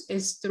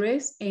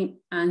stress and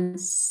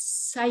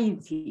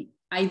anxiety.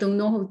 I don't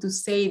know how to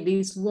say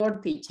this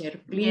word, teacher.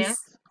 Please.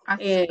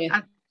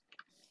 Yes.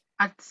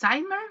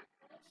 Alzheimer?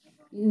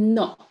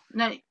 No.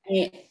 No.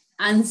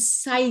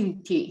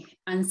 Anxiety.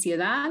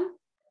 Ansiedad.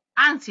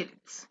 Anxiety.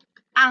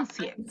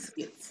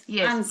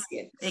 Yes.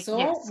 Anxiety.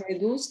 So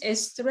reduce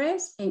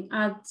stress and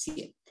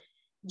anxiety.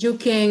 You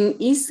can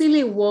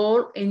easily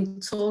walk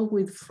and talk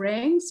with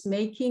friends,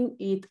 making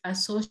it a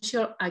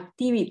social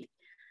activity.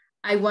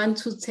 I want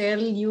to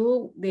tell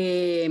you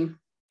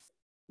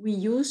we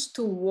used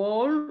to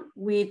walk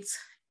with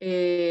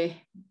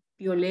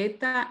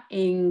Violeta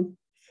and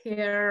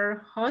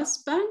her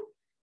husband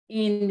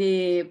in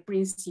the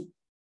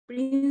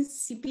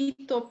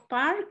Principito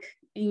Park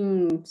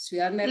in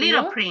Ciudad Merliot.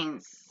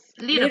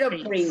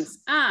 Little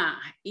Prince.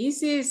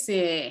 This is,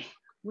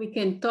 we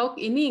can talk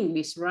in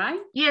English,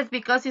 right? Yes,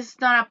 because it's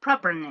not a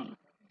proper name.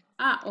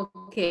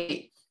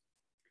 Okay.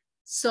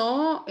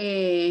 So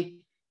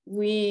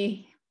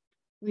we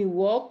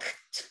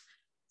walked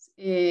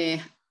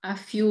a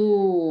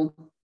few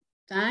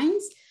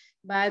times,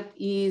 but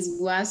it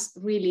was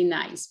really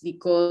nice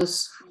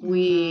because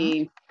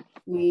we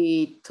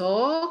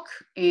talk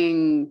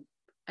and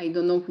I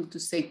don't know who to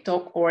say,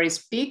 talk or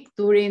speak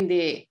during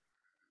the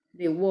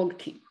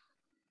walking,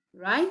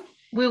 right?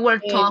 We were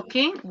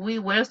talking,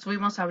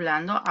 estuvimos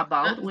hablando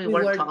about, we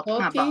were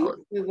talking about.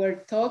 We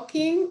were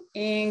talking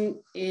and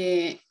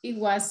it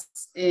was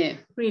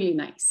really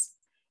nice.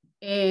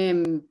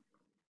 I'm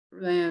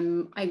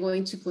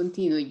going to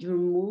continue. Your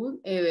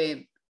mood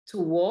to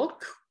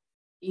walk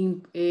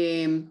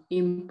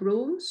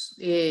improves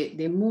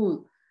the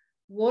mood.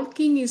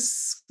 Walking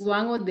is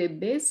one of the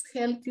best,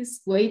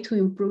 healthiest way to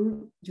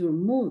improve your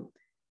mood.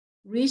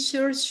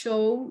 Research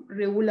show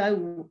regular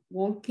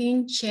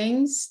walking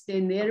changes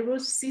the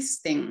nervous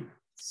system.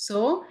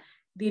 So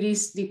there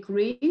is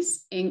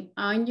decrease in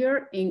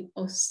anger and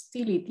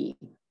hostility.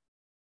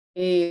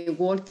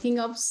 Walking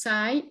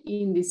outside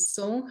in the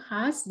sun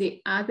has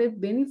the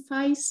added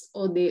benefits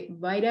of the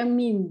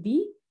vitamin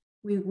D,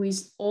 which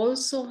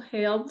also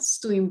helps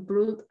to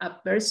improve a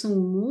person's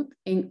mood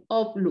and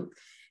outlook.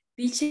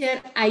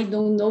 Teacher, I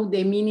don't know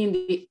the meaning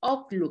of the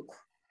outlook.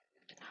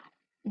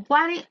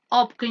 What is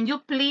up? Can you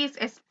please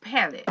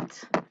spell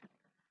it?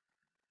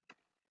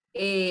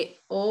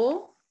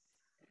 O-U-T-L-O-O-K.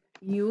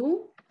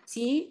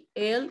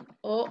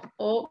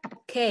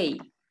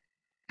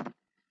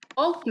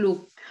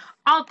 Outlook.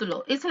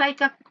 Outlook. It's like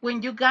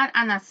when you got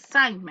an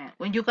assignment,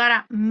 when you got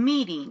a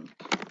meeting,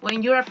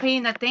 when you are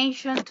paying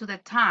attention to the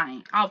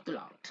time.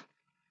 Outlook.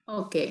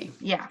 Okay.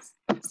 Yes.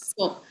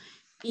 So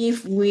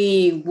if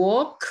we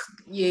walk,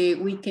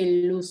 we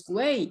can lose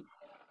weight.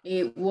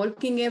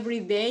 Walking every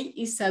day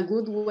is a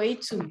good way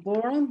to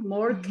burn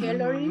more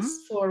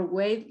calories for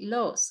weight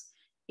loss.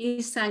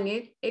 It's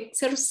an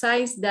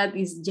exercise that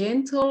is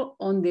gentle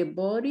on the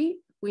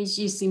body, which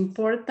is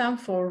important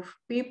for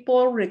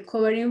people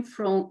recovering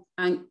from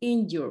an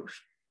injury.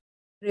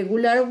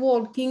 Regular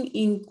walking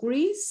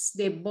increases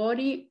the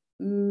body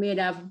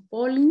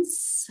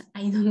metabolism.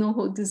 I don't know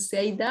how to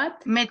say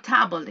that.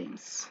 Metabolism.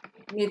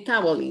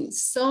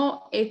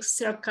 So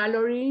extra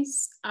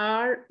calories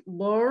are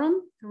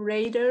burned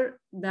rather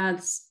than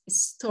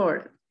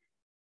stored.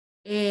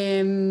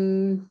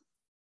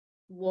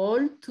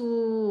 Walk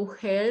to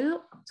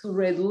help to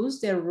reduce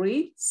the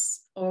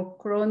risk of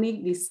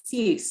chronic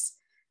disease.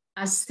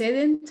 A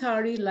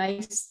sedentary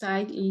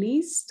lifestyle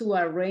leads to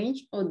a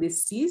range of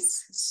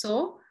disease,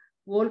 so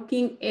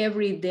walking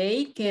every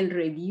day can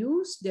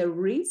reduce the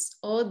risk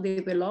of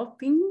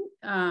developing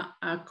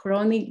a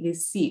chronic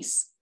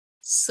disease.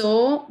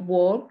 So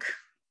walk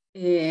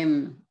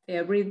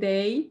every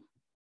day,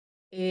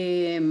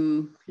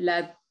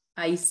 like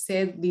I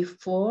said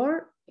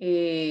before,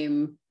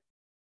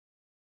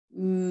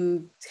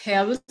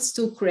 helps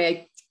to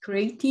create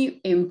creative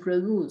and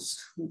produce.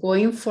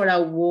 Going for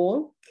a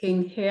walk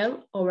can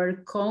help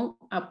overcome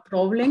a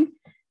problem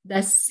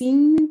that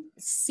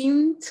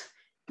seemed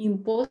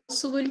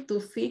impossible to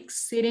fix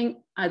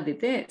sitting at the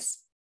desk.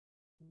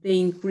 The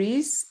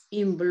increase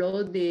in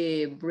blood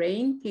the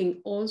brain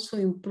can also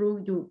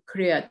improve your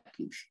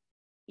creativity.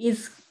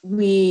 If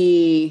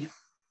we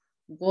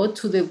go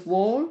to the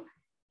wall,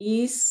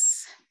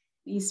 is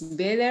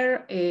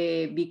better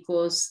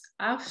because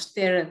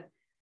after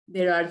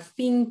there are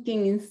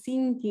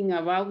thinking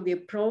about the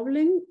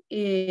problem,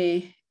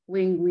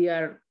 when we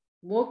are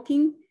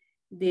walking,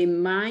 the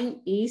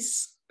mind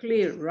is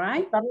clear,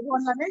 right?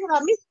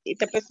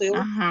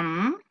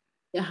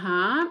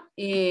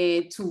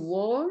 To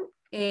walk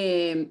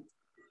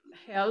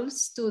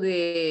helps to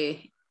the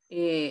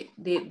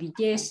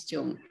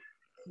digestion.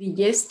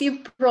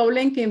 Digestive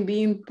problem can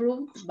be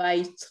improved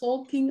by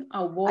taking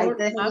a walk,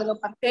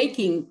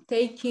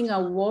 taking a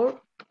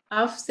walk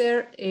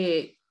after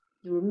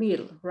your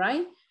meal,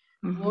 right?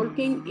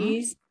 Walking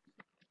is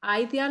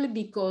ideal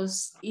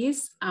because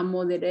it's a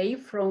moderate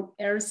from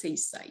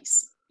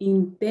exercise.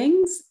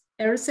 Intense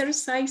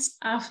exercise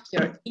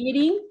after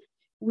eating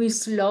will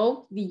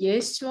slow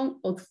digestion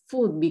of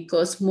food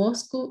because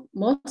muscle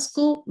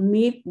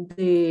need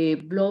the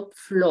blood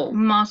flow.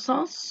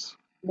 Muscles,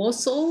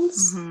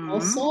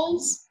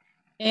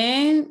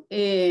 and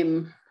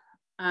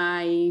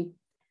I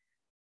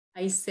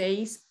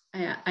say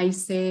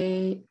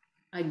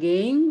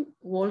again,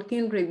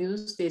 walking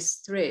reduces the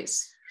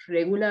stress.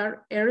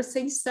 Regular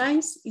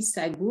exercise is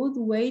a good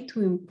way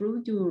to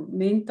improve your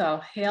mental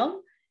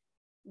health.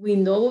 We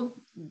know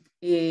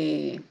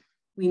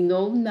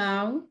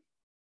now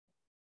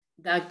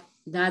that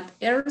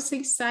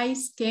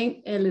exercise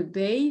can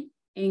elevate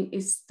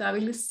and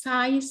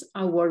stabilize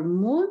our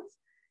mood,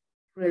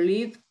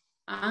 relieve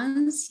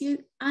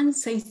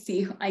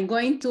anxiety. I'm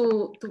going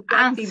to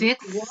practice.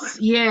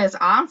 Yes,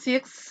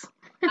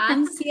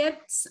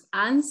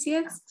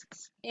 anxiety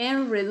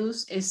and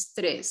reduce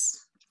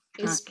stress.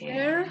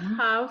 Experts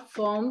have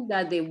found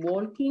that the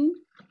walking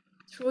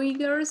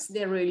triggers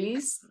the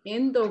release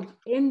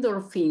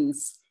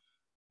endorphins,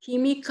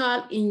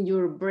 chemical in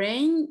your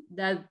brain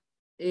that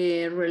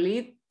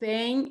relieve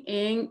pain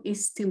and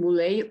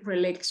stimulate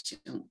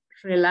relaxation.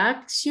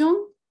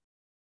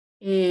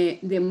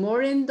 The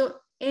more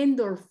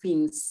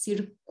endorphins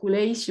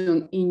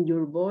circulation in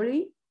your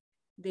body,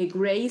 the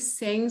great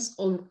sense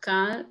of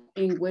calm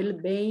and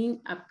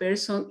well-being a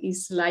person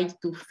is like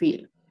to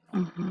feel.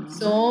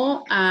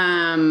 So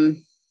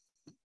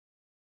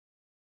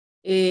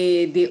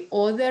the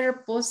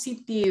other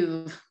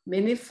positive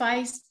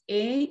benefits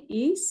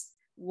is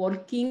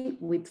working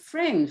with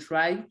friends,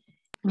 right?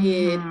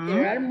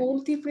 There are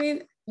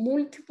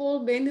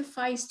multiple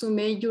benefits to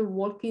make your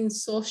working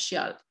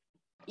social.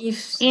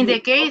 If in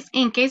you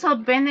case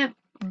of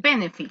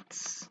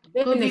benefits,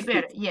 could be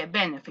better. Yeah,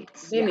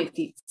 benefits.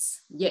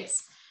 Benefits,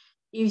 yes.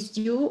 If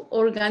you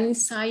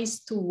organize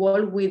to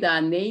work with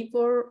a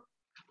neighbor,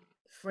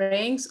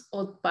 friends,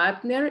 or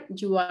partner,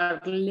 you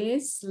are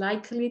less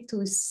likely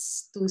to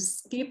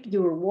skip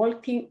your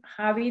working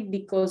habit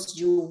because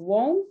you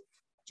won't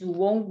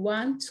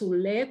want to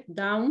let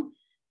down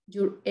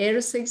your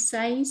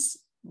exercise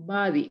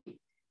body.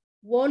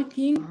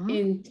 Walking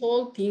and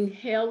talking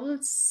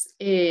helps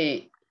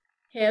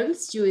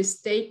you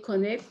stay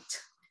connected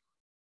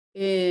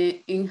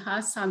and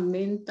has a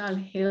mental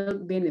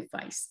health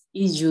benefits.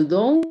 If you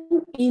don't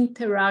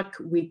interact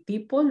with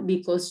people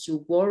because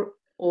you work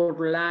or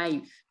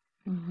live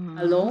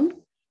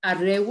alone, a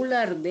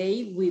regular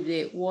day with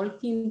a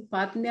working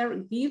partner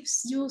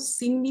gives you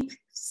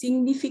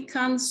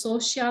significant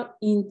social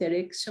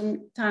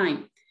interaction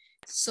time.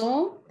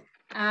 So,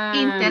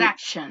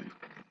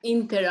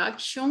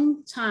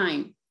 interaction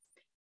time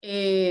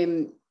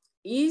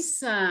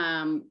is,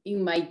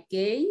 in my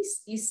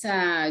case, is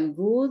a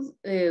good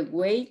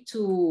way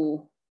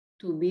to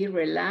be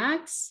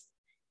relaxed.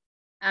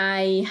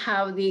 I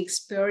have the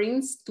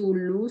experience to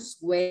lose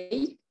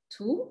weight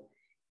too.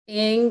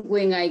 And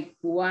when I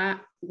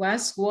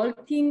was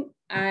walking,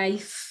 I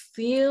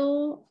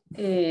feel,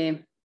 how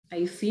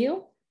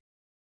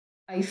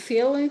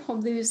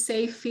do you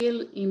say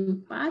feel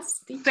in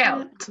past?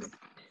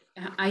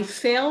 I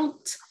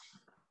felt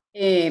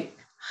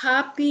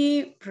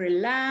happy,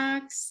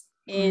 relaxed,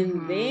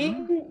 and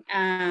then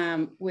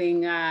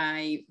when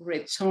I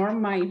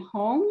returned my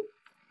home,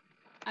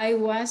 I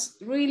was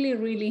really,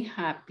 really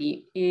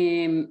happy,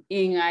 and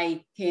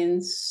I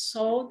can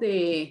saw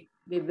the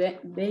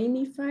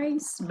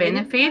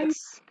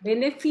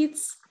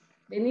benefits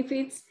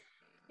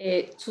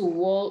to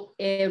walk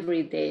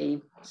every day.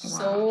 Wow.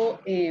 So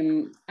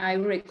I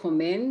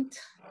recommend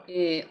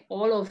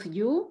all of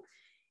you.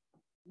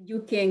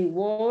 You can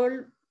walk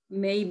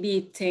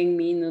maybe 10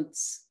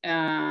 minutes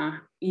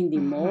in the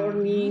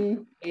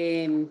morning,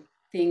 10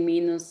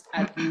 minutes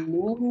at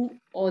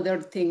noon,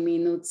 other 10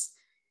 minutes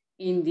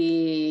in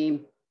the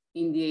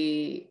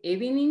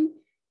evening.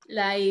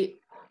 Like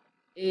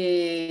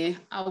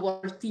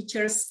our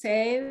teacher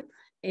said,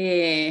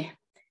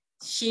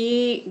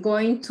 she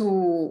going to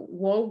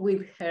walk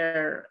with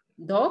her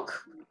dog,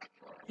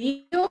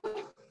 Theo,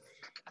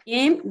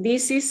 and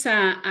this is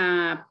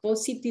a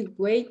positive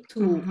way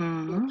to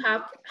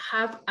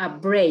have a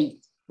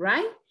break,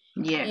 right?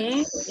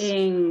 Yes.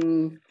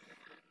 And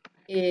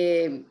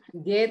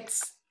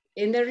gets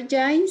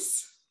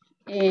energized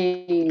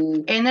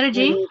and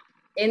energy,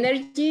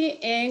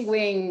 and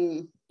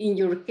when in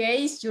your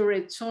case you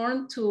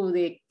return to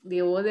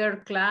the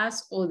other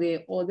class or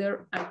the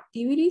other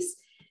activities,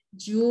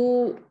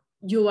 you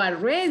are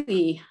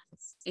ready,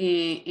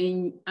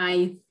 and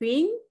I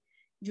think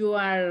you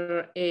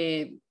are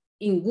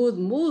in good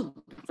mood,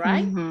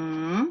 right?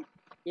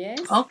 Yes.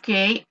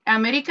 Okay,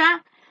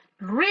 America,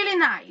 really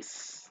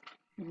nice.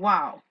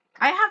 Wow.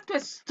 I have to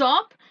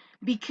stop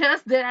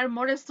because there are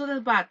more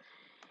students, but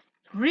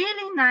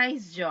really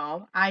nice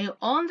job. I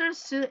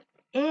understood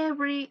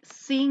every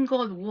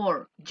single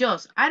word.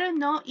 Just, I don't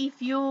know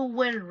if you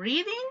were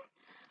reading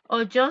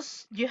or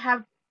just you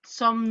have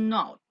some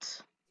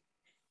notes.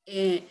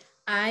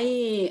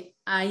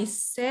 I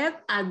said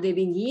at the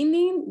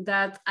beginning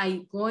that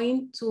I'm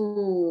going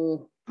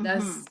to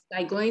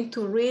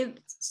read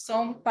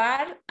some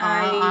part.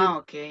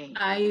 Okay.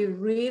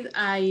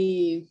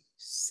 I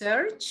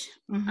search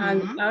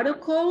an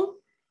article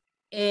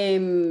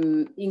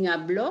in a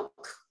blog,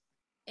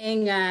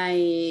 and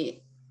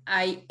I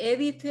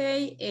edit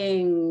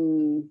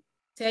and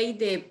take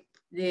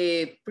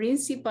the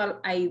principal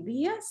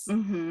ideas.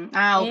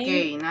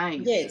 Okay,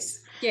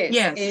 nice.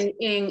 Yes.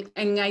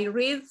 And I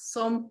read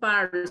some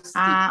parts.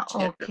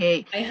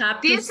 Okay. I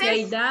have to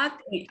say that.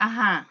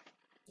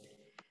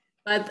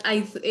 But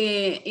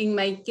in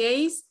my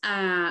case,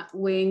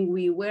 when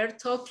we were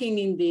talking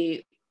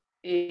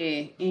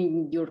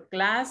in your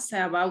class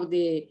about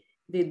the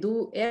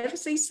do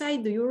exercise,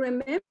 do you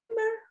remember?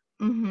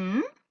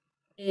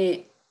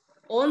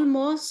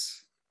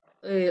 Almost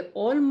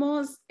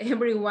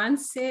everyone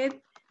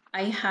said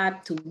I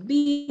had to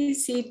be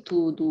busy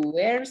to do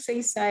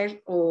exercise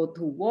or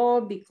to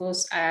work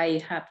because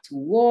I have to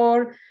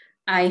work.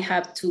 I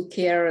have to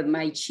care of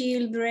my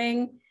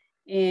children.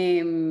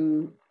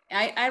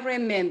 I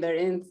remember,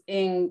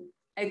 and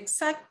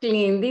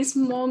exactly in this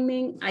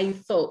moment, I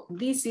thought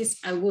this is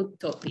a good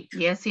topic.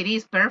 Yes, it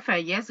is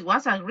perfect. Yes, it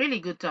was a really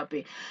good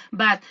topic.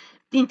 But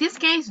in this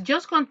case,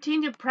 just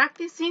continue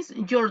practicing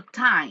your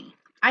time.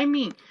 I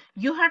mean,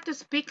 you have to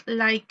speak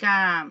like,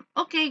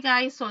 okay,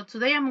 guys, so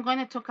today I'm going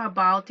to talk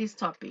about this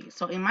topic.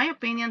 So in my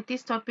opinion,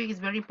 this topic is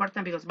very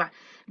important because, but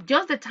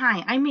just the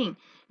time, I mean,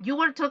 you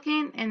were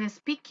talking and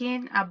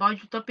speaking about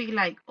your topic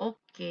like,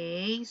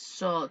 okay,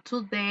 so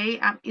today,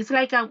 it's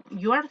like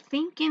you are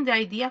thinking the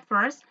idea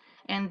first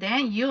and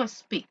then you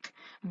speak.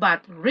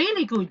 But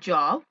really good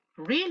job,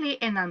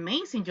 really an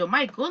amazing job.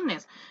 My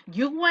goodness,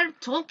 you were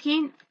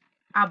talking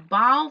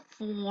about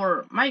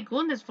for, my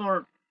goodness,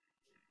 for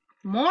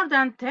more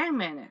than 10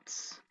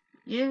 minutes.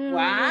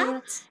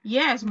 What?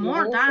 Yes,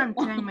 more No. than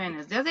 10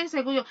 minutes. Desde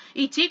seguro.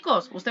 Y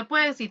chicos, usted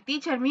puede decir,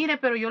 teacher, mire,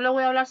 pero yo le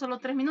voy a hablar solo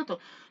 3 minutos.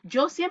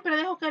 Yo siempre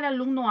dejo que el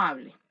alumno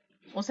hable.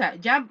 O sea,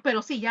 ya,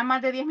 pero sí, ya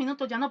más de 10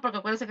 minutos ya no, porque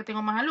acuérdense que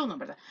tengo más alumnos,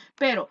 ¿verdad?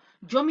 Pero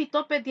yo mi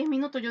tope es 10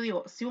 minutos, yo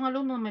digo, si un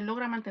alumno me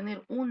logra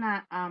mantener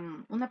una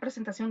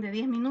presentación de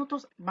 10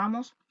 minutos,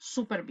 vamos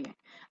súper bien.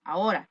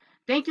 Ahora,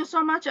 thank you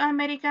so much,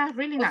 America.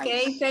 Really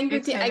Okay, nice. thank you.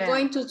 I'm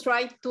going Excellent. to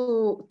try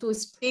to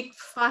speak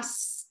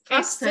faster.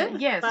 Excellent.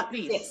 Yes, Yes.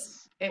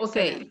 please. Okay.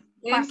 Excellent.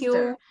 Thank Faster.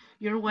 you.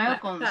 You're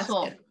welcome.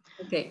 So Faster.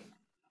 Okay.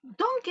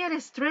 don't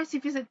get stressed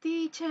if you say,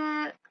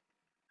 teacher,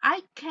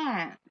 I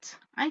can't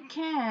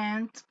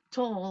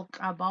talk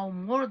about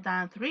more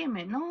than 3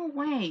 minutes. No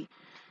way.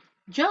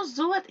 Just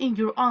do it in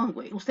your own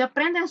way. Usted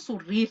aprende en su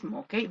ritmo,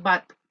 okay?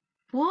 But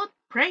put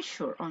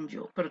pressure on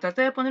you. Pero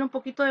trate de poner un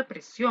poquito de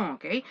presión,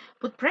 okay?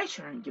 Put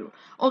pressure on you.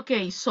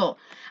 Okay, so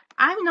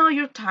I know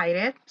you're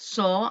tired,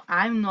 so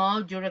I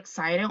know you're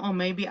excited, or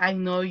maybe I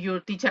know your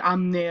teacher,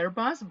 I'm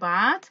nervous,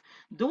 but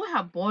do we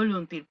have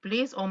volunteer,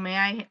 please? Or may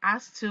I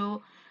ask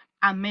to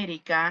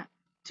America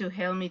to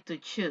help me to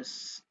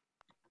choose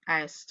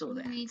a Me,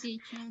 student?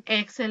 teacher.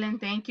 Excellent.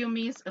 Thank you,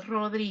 Miss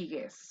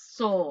Rodriguez.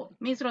 So,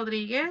 Miss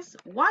Rodriguez,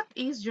 what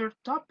is your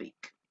topic?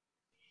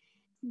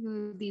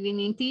 Good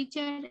evening,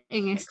 teacher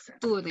and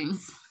Excellent.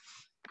 students.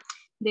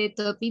 The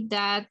topic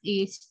that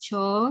is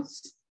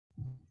chosen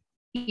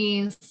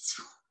is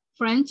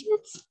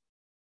friendships.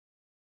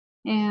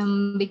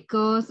 And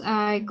because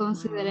I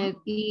consider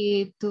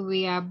it to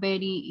be a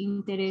very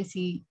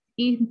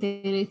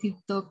interesting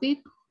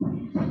topic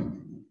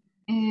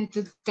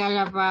to tell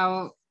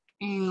about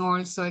and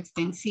also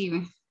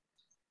extensive.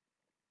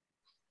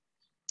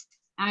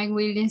 I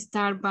will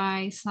start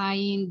by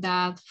saying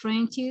that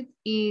friendship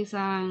is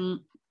an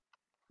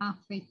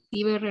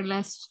affective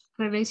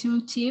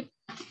relationship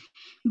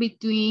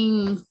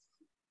between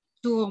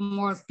two or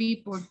more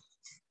people.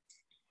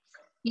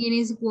 It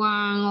is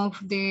one of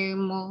the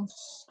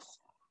most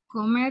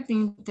common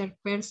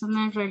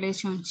interpersonal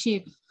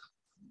relationships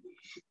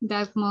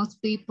that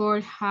most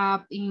people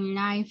have in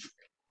life.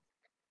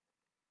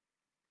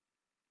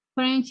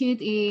 Friendship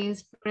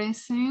is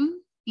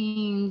present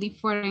in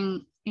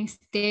different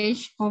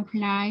stages of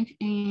life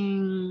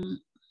and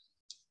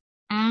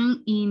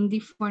in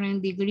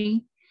different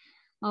degree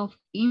of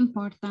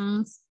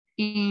importance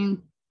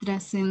and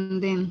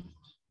transcendence.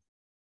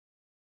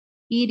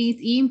 It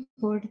is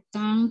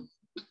important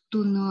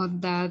to note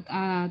that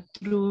a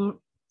true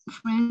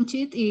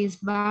friendship is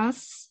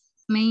based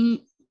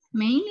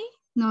mainly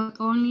not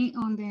only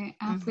on the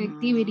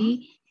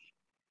affectivity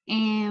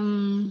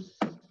and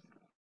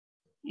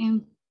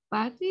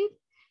empathy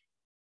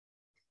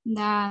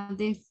that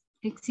is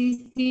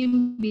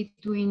existing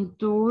between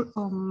two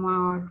or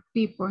more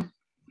people,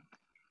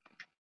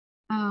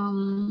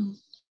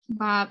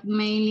 but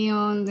mainly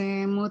on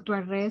the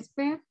mutual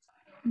respect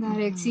that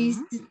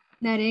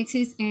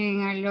exists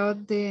and allow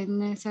the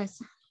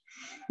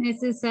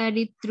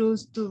necessary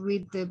truths to be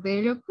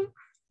developed.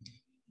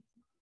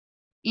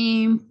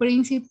 In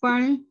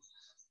principle,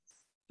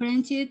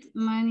 friendship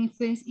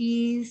manifests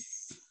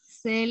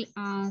itself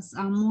as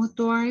a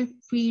mutual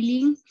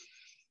feeling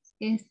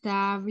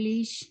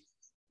established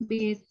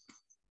with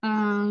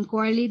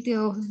quality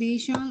of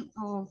vision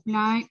of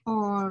life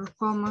or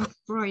common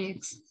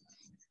projects.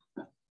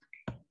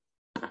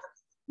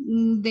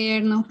 There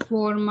are no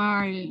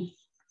formal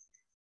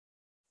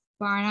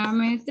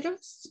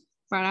parameters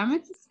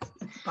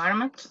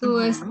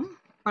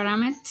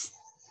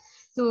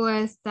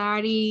to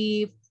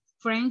study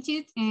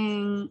friendship,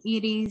 and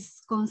it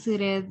is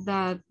considered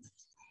that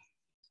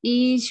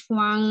each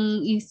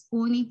one is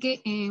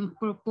unique and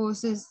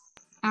proposes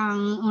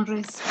an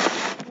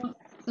respect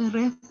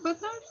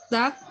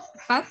that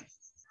path.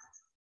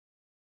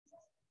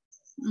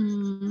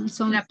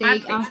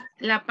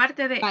 La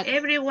parte de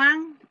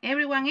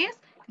everyone is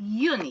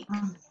unique.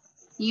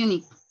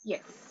 Unique.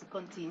 Yes,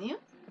 continue.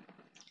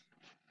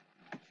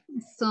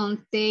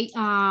 Some take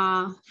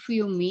a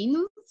few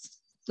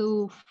minutes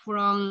to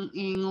from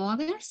and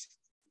others.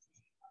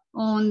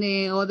 On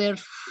the other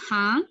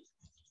hand,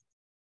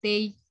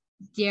 take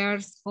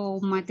years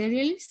of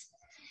materials,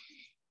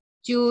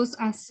 just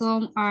as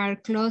some are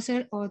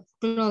closer or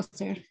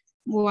closer,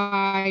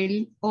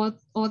 while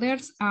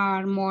others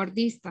are more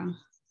distant.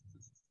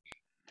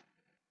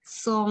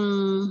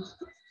 Some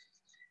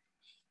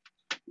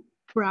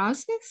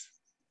phrases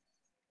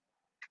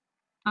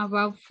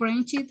about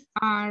friendship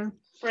are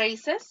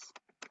phrases.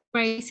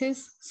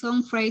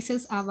 Some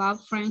phrases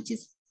about friendship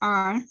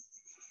are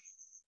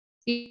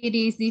It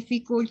is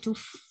difficult to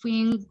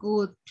find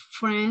good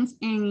friends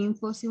and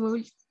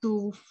impossible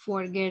to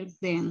forget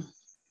them.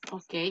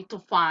 Okay, to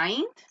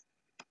find.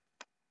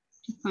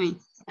 Fine.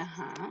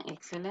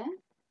 Excellent.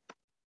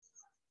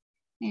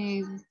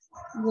 Uh,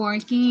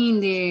 Working in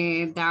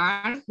the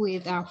dark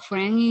with a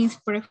friend is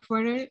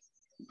preferible,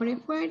 no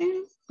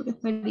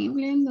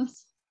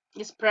sé.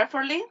 Is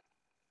preferably?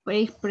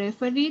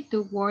 Preferably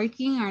to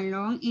working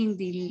alone in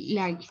the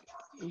light.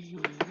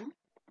 Mhm.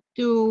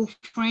 To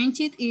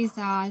friendship is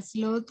a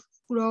slow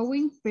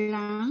growing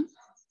plan.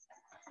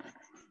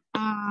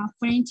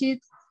 Friendship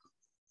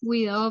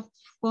without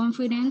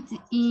confidence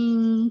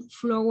in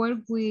flower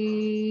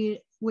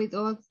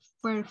without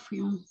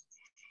perfume.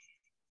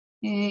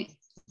 Uh,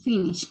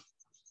 Finish.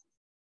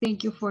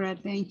 Thank you for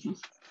attention.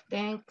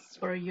 Thanks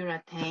for your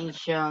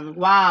attention.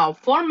 Wow,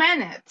 4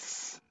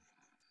 minutes.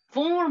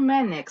 4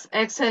 minutes.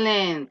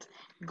 Excellent.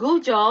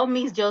 Good job,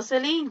 Miss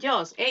Jocelyn.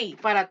 Just, hey,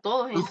 para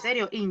todos, en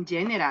serio, in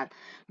general,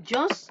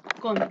 just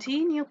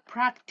continue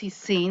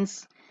practicing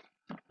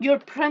your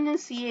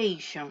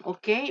pronunciation,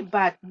 okay?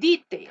 But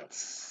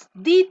details,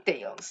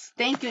 details.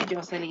 Thank you,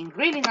 Jocelyn.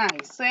 Really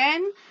nice.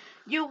 And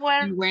you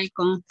were, You're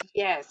welcome.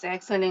 yes,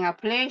 excellent, a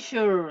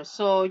pleasure.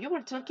 So you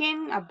were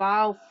talking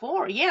about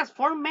 4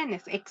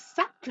 minutes,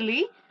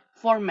 exactly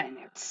 4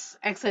 minutes.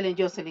 Excellent,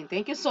 Jocelyn.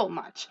 Thank you so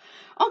much.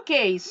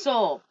 Okay,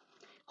 so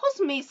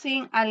who's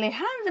missing?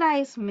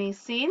 Alejandra is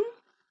missing.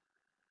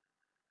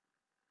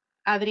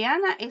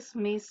 Adriana is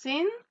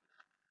missing.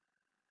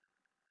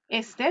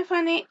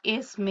 Stephanie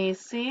is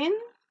missing.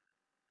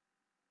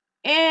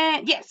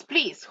 And yes,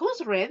 please,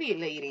 who's ready,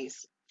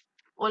 ladies?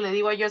 O le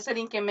digo a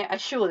Jocelyn que me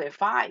ayude.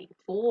 5,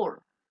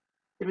 4,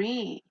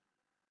 3,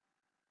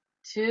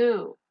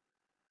 2,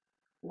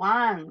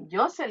 1.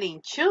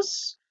 Jocelyn,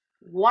 choose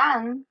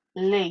one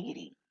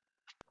lady,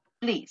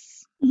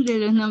 please. De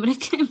los nombres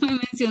que me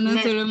mencionó,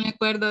 Let solo me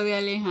acuerdo de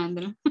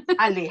Alejandra.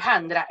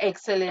 Alejandra,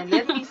 excellent.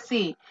 Let me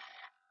see.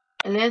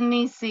 Let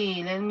me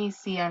see. Let me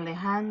see.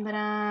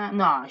 Alejandra.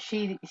 No,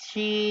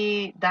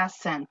 she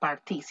doesn't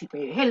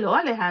participate. Hello,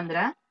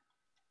 Alejandra.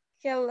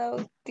 Hello,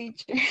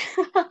 teacher.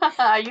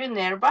 Are you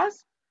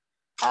nervous?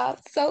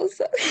 So.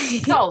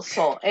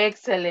 Soso,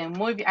 excelente,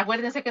 muy bien.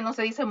 Acuérdense que no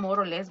se dice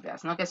moro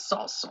lesbias, no que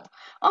soso.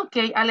 Ok,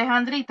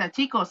 Alejandrita,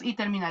 chicos, y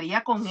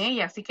terminaría con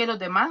ella. Así que los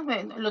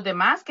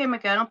demás que me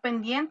quedaron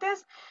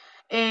pendientes,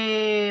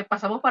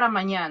 pasamos para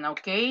mañana,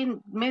 ok.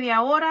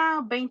 Media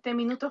hora, 20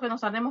 minutos que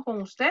nos haremos con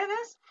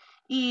ustedes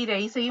y de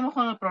ahí seguimos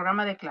con el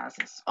programa de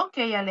clases. Ok,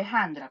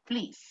 Alejandra,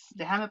 please,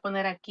 déjame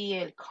poner aquí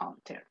el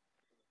counter.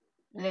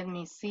 Let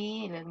me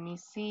see, let me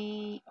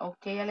see.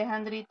 Ok,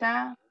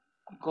 Alejandrita,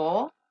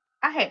 go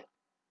ahead.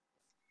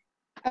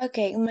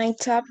 Okay, my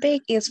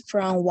topic is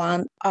from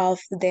one of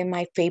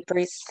my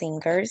favorite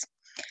singers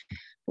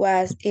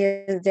is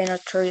the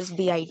Notorious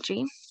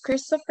B.I.G.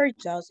 Christopher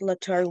Jones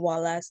Latour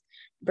Wallace,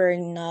 better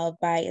known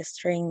by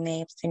string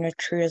names the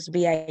Notorious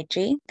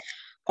B.I.G.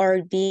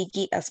 or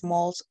Biggie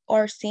Smalls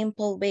or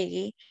Simple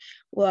Biggie,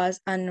 was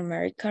an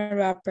American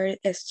rapper,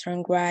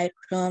 songwriter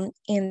from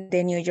in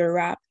the New York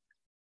rap.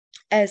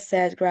 As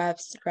said rap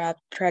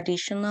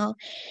traditional,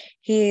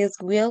 he is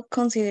well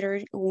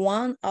considered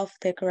one of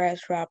the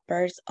greatest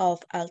rappers of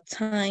all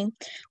time.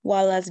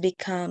 Wallace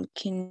became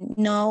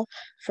known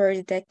for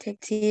his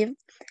detective,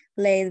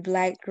 laid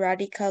black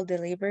radical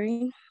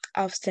delivery,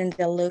 often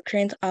the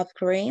lucrative of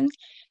crime.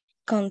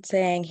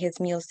 Content his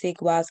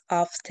music was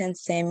often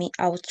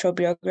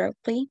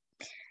semi-autobiography,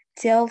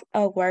 tells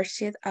a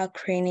worship of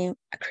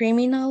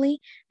criminally,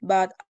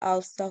 but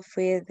also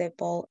with the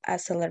bold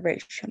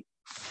acceleration.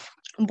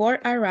 Born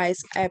and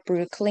raised at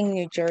Brooklyn,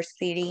 New York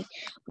City,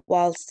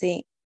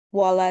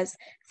 Wallace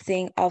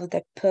sang of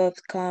the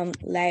pop-com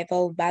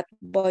label Bad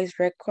Boys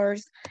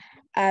Records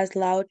as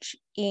launched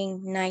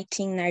in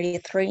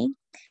 1993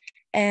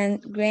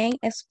 and Grand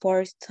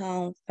Sports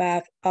Town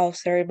Fab of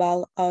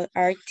several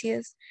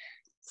artists.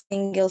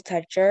 Single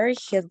Toucher,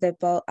 his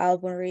debut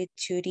album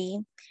to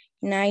the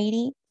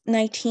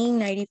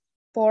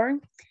 1994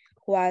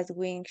 was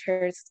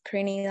Winter's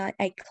critical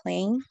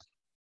acclaim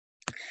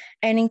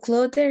and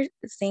included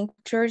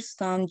signatures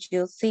Some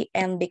Juicy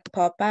and Big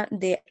Papa.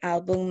 The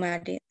album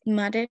made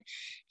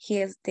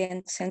his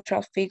then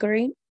central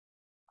figure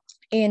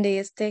in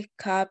the stick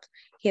cup,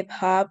 hip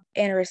hop,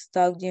 and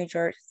restock New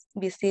York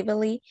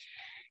visibly,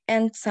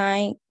 and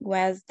signed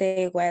was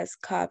the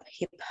West Cup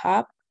hip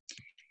hop.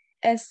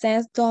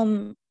 Since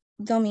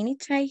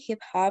dominated hip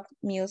hop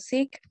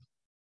music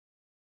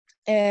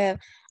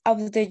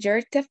of the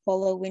year the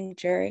following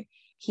year,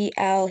 he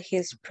held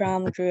his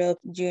prom group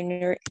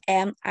Junior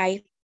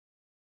M.I.E.M.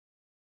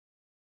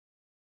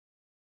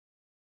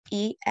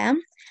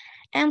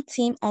 and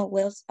team on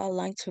Wheels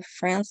aligned to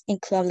friends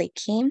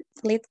including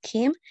Lead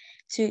Kim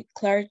to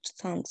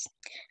Clarksons.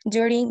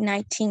 During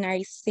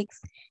 1996,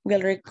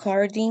 while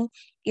recording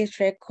his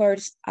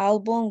records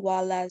album,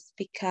 Wallace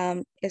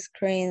became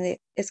exclaimed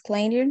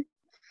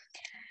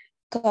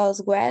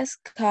cause West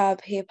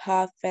Cup hip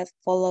hop fest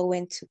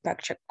following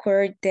Tupac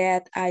Shakur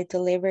death I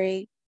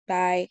delivered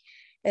by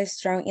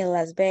strong in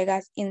Las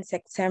Vegas in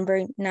September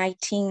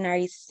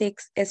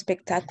 1996,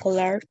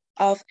 spectacular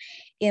of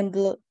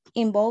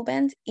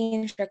involvement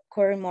in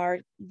Shakur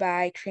marked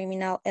by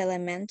criminal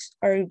elements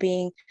or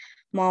being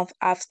month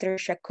after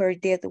Shakur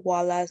death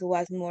Wallace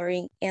was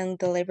mooring and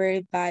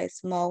delivered by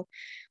small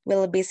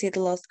will visit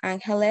Los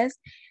Angeles.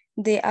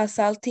 The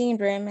assaulting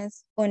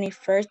remnants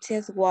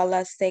Universe's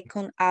Wallace's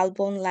second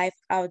album Live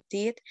Out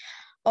Dead,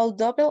 all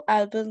double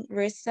album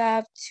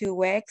received 2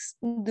 weeks,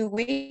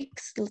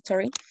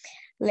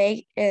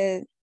 late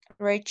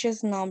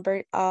richest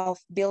number of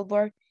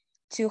Billboard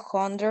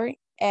 200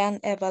 and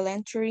a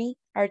voluntary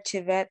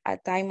achieved a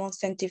diamond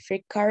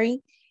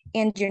certificate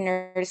in the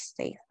United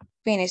States.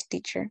 Finish,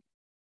 teacher.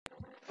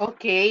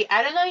 Okay,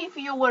 I don't know if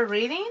you were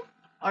reading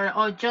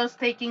or just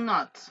taking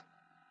notes.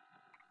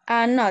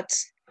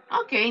 Notes.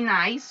 Okay,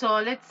 nice.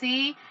 So let's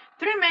see.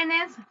 3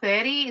 minutes,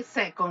 30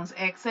 seconds.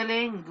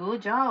 Excellent.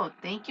 Good job.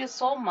 Thank you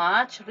so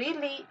much.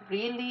 Really,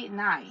 really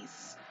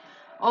nice.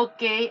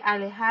 Okay,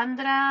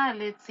 Alejandra,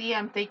 let's see.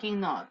 I'm taking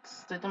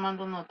notes. Estoy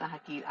tomando notas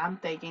aquí. I'm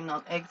taking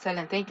notes.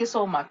 Excellent. Thank you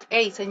so much.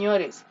 Hey,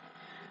 señores.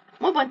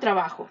 Muy buen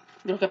trabajo.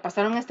 De los que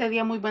pasaron este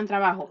día, muy buen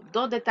trabajo.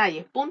 2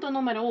 detalles. Punto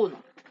número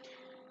 1.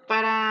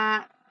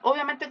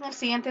 Obviamente en el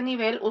siguiente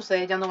nivel,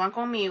 ustedes ya no van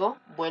conmigo,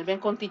 vuelven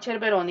con Teacher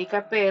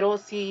Verónica, pero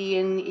si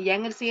ya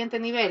en el siguiente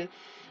nivel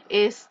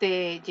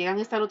llegan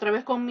a estar otra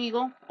vez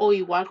conmigo, o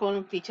igual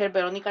con Teacher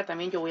Verónica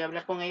también, yo voy a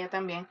hablar con ella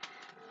también,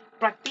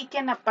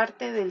 practiquen la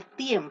parte del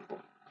tiempo.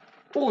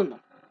 1.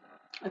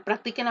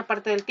 Practiquen la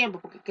parte del tiempo,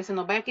 porque que se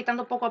nos vaya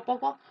quitando poco a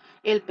poco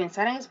el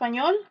pensar en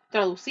español,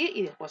 traducir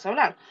y después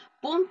hablar.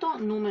 Punto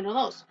número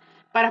 2.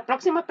 Para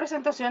próximas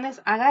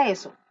presentaciones, haga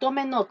eso,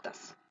 tome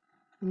notas.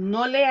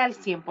 No lea al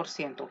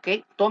 100%,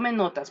 ¿ok? Tome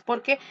notas,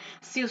 porque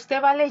si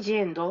usted va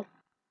leyendo,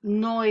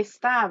 no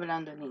está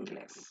hablando en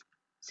inglés,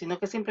 sino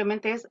que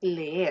simplemente es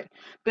leer.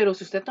 Pero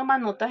si usted toma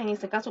notas, en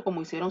este caso,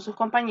 como hicieron sus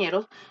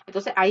compañeros,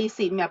 entonces ahí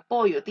sí me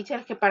apoyo. Teacher,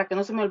 es que para que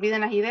no se me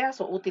olviden las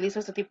ideas, utilizo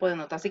este tipo de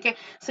notas. Así que,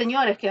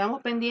 señores,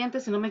 quedamos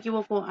pendientes, si no me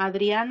equivoco,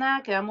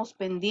 Adriana, quedamos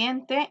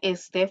pendiente,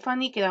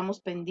 Stephanie, quedamos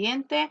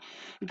pendiente,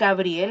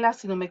 Gabriela,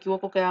 si no me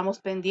equivoco, quedamos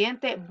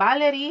pendiente,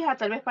 Valeria,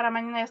 tal vez para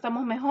mañana ya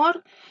estamos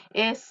mejor,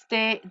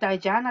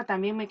 Dayana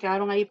también me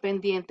quedaron ahí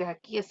pendientes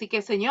aquí. Así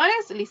que,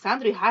 señores,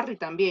 Lisandro y Harry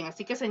también.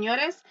 Así que,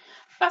 señores,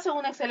 pasen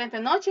una excelente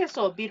noche.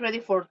 So, be ready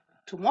for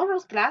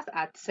tomorrow's class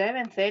at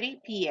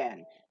 7:30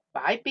 p.m.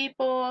 Bye,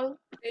 people.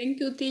 Thank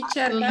you,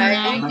 teacher. Good Bye.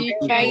 night, Thank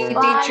teacher. Bye, you.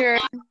 Bye. teacher.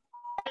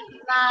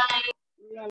 Night.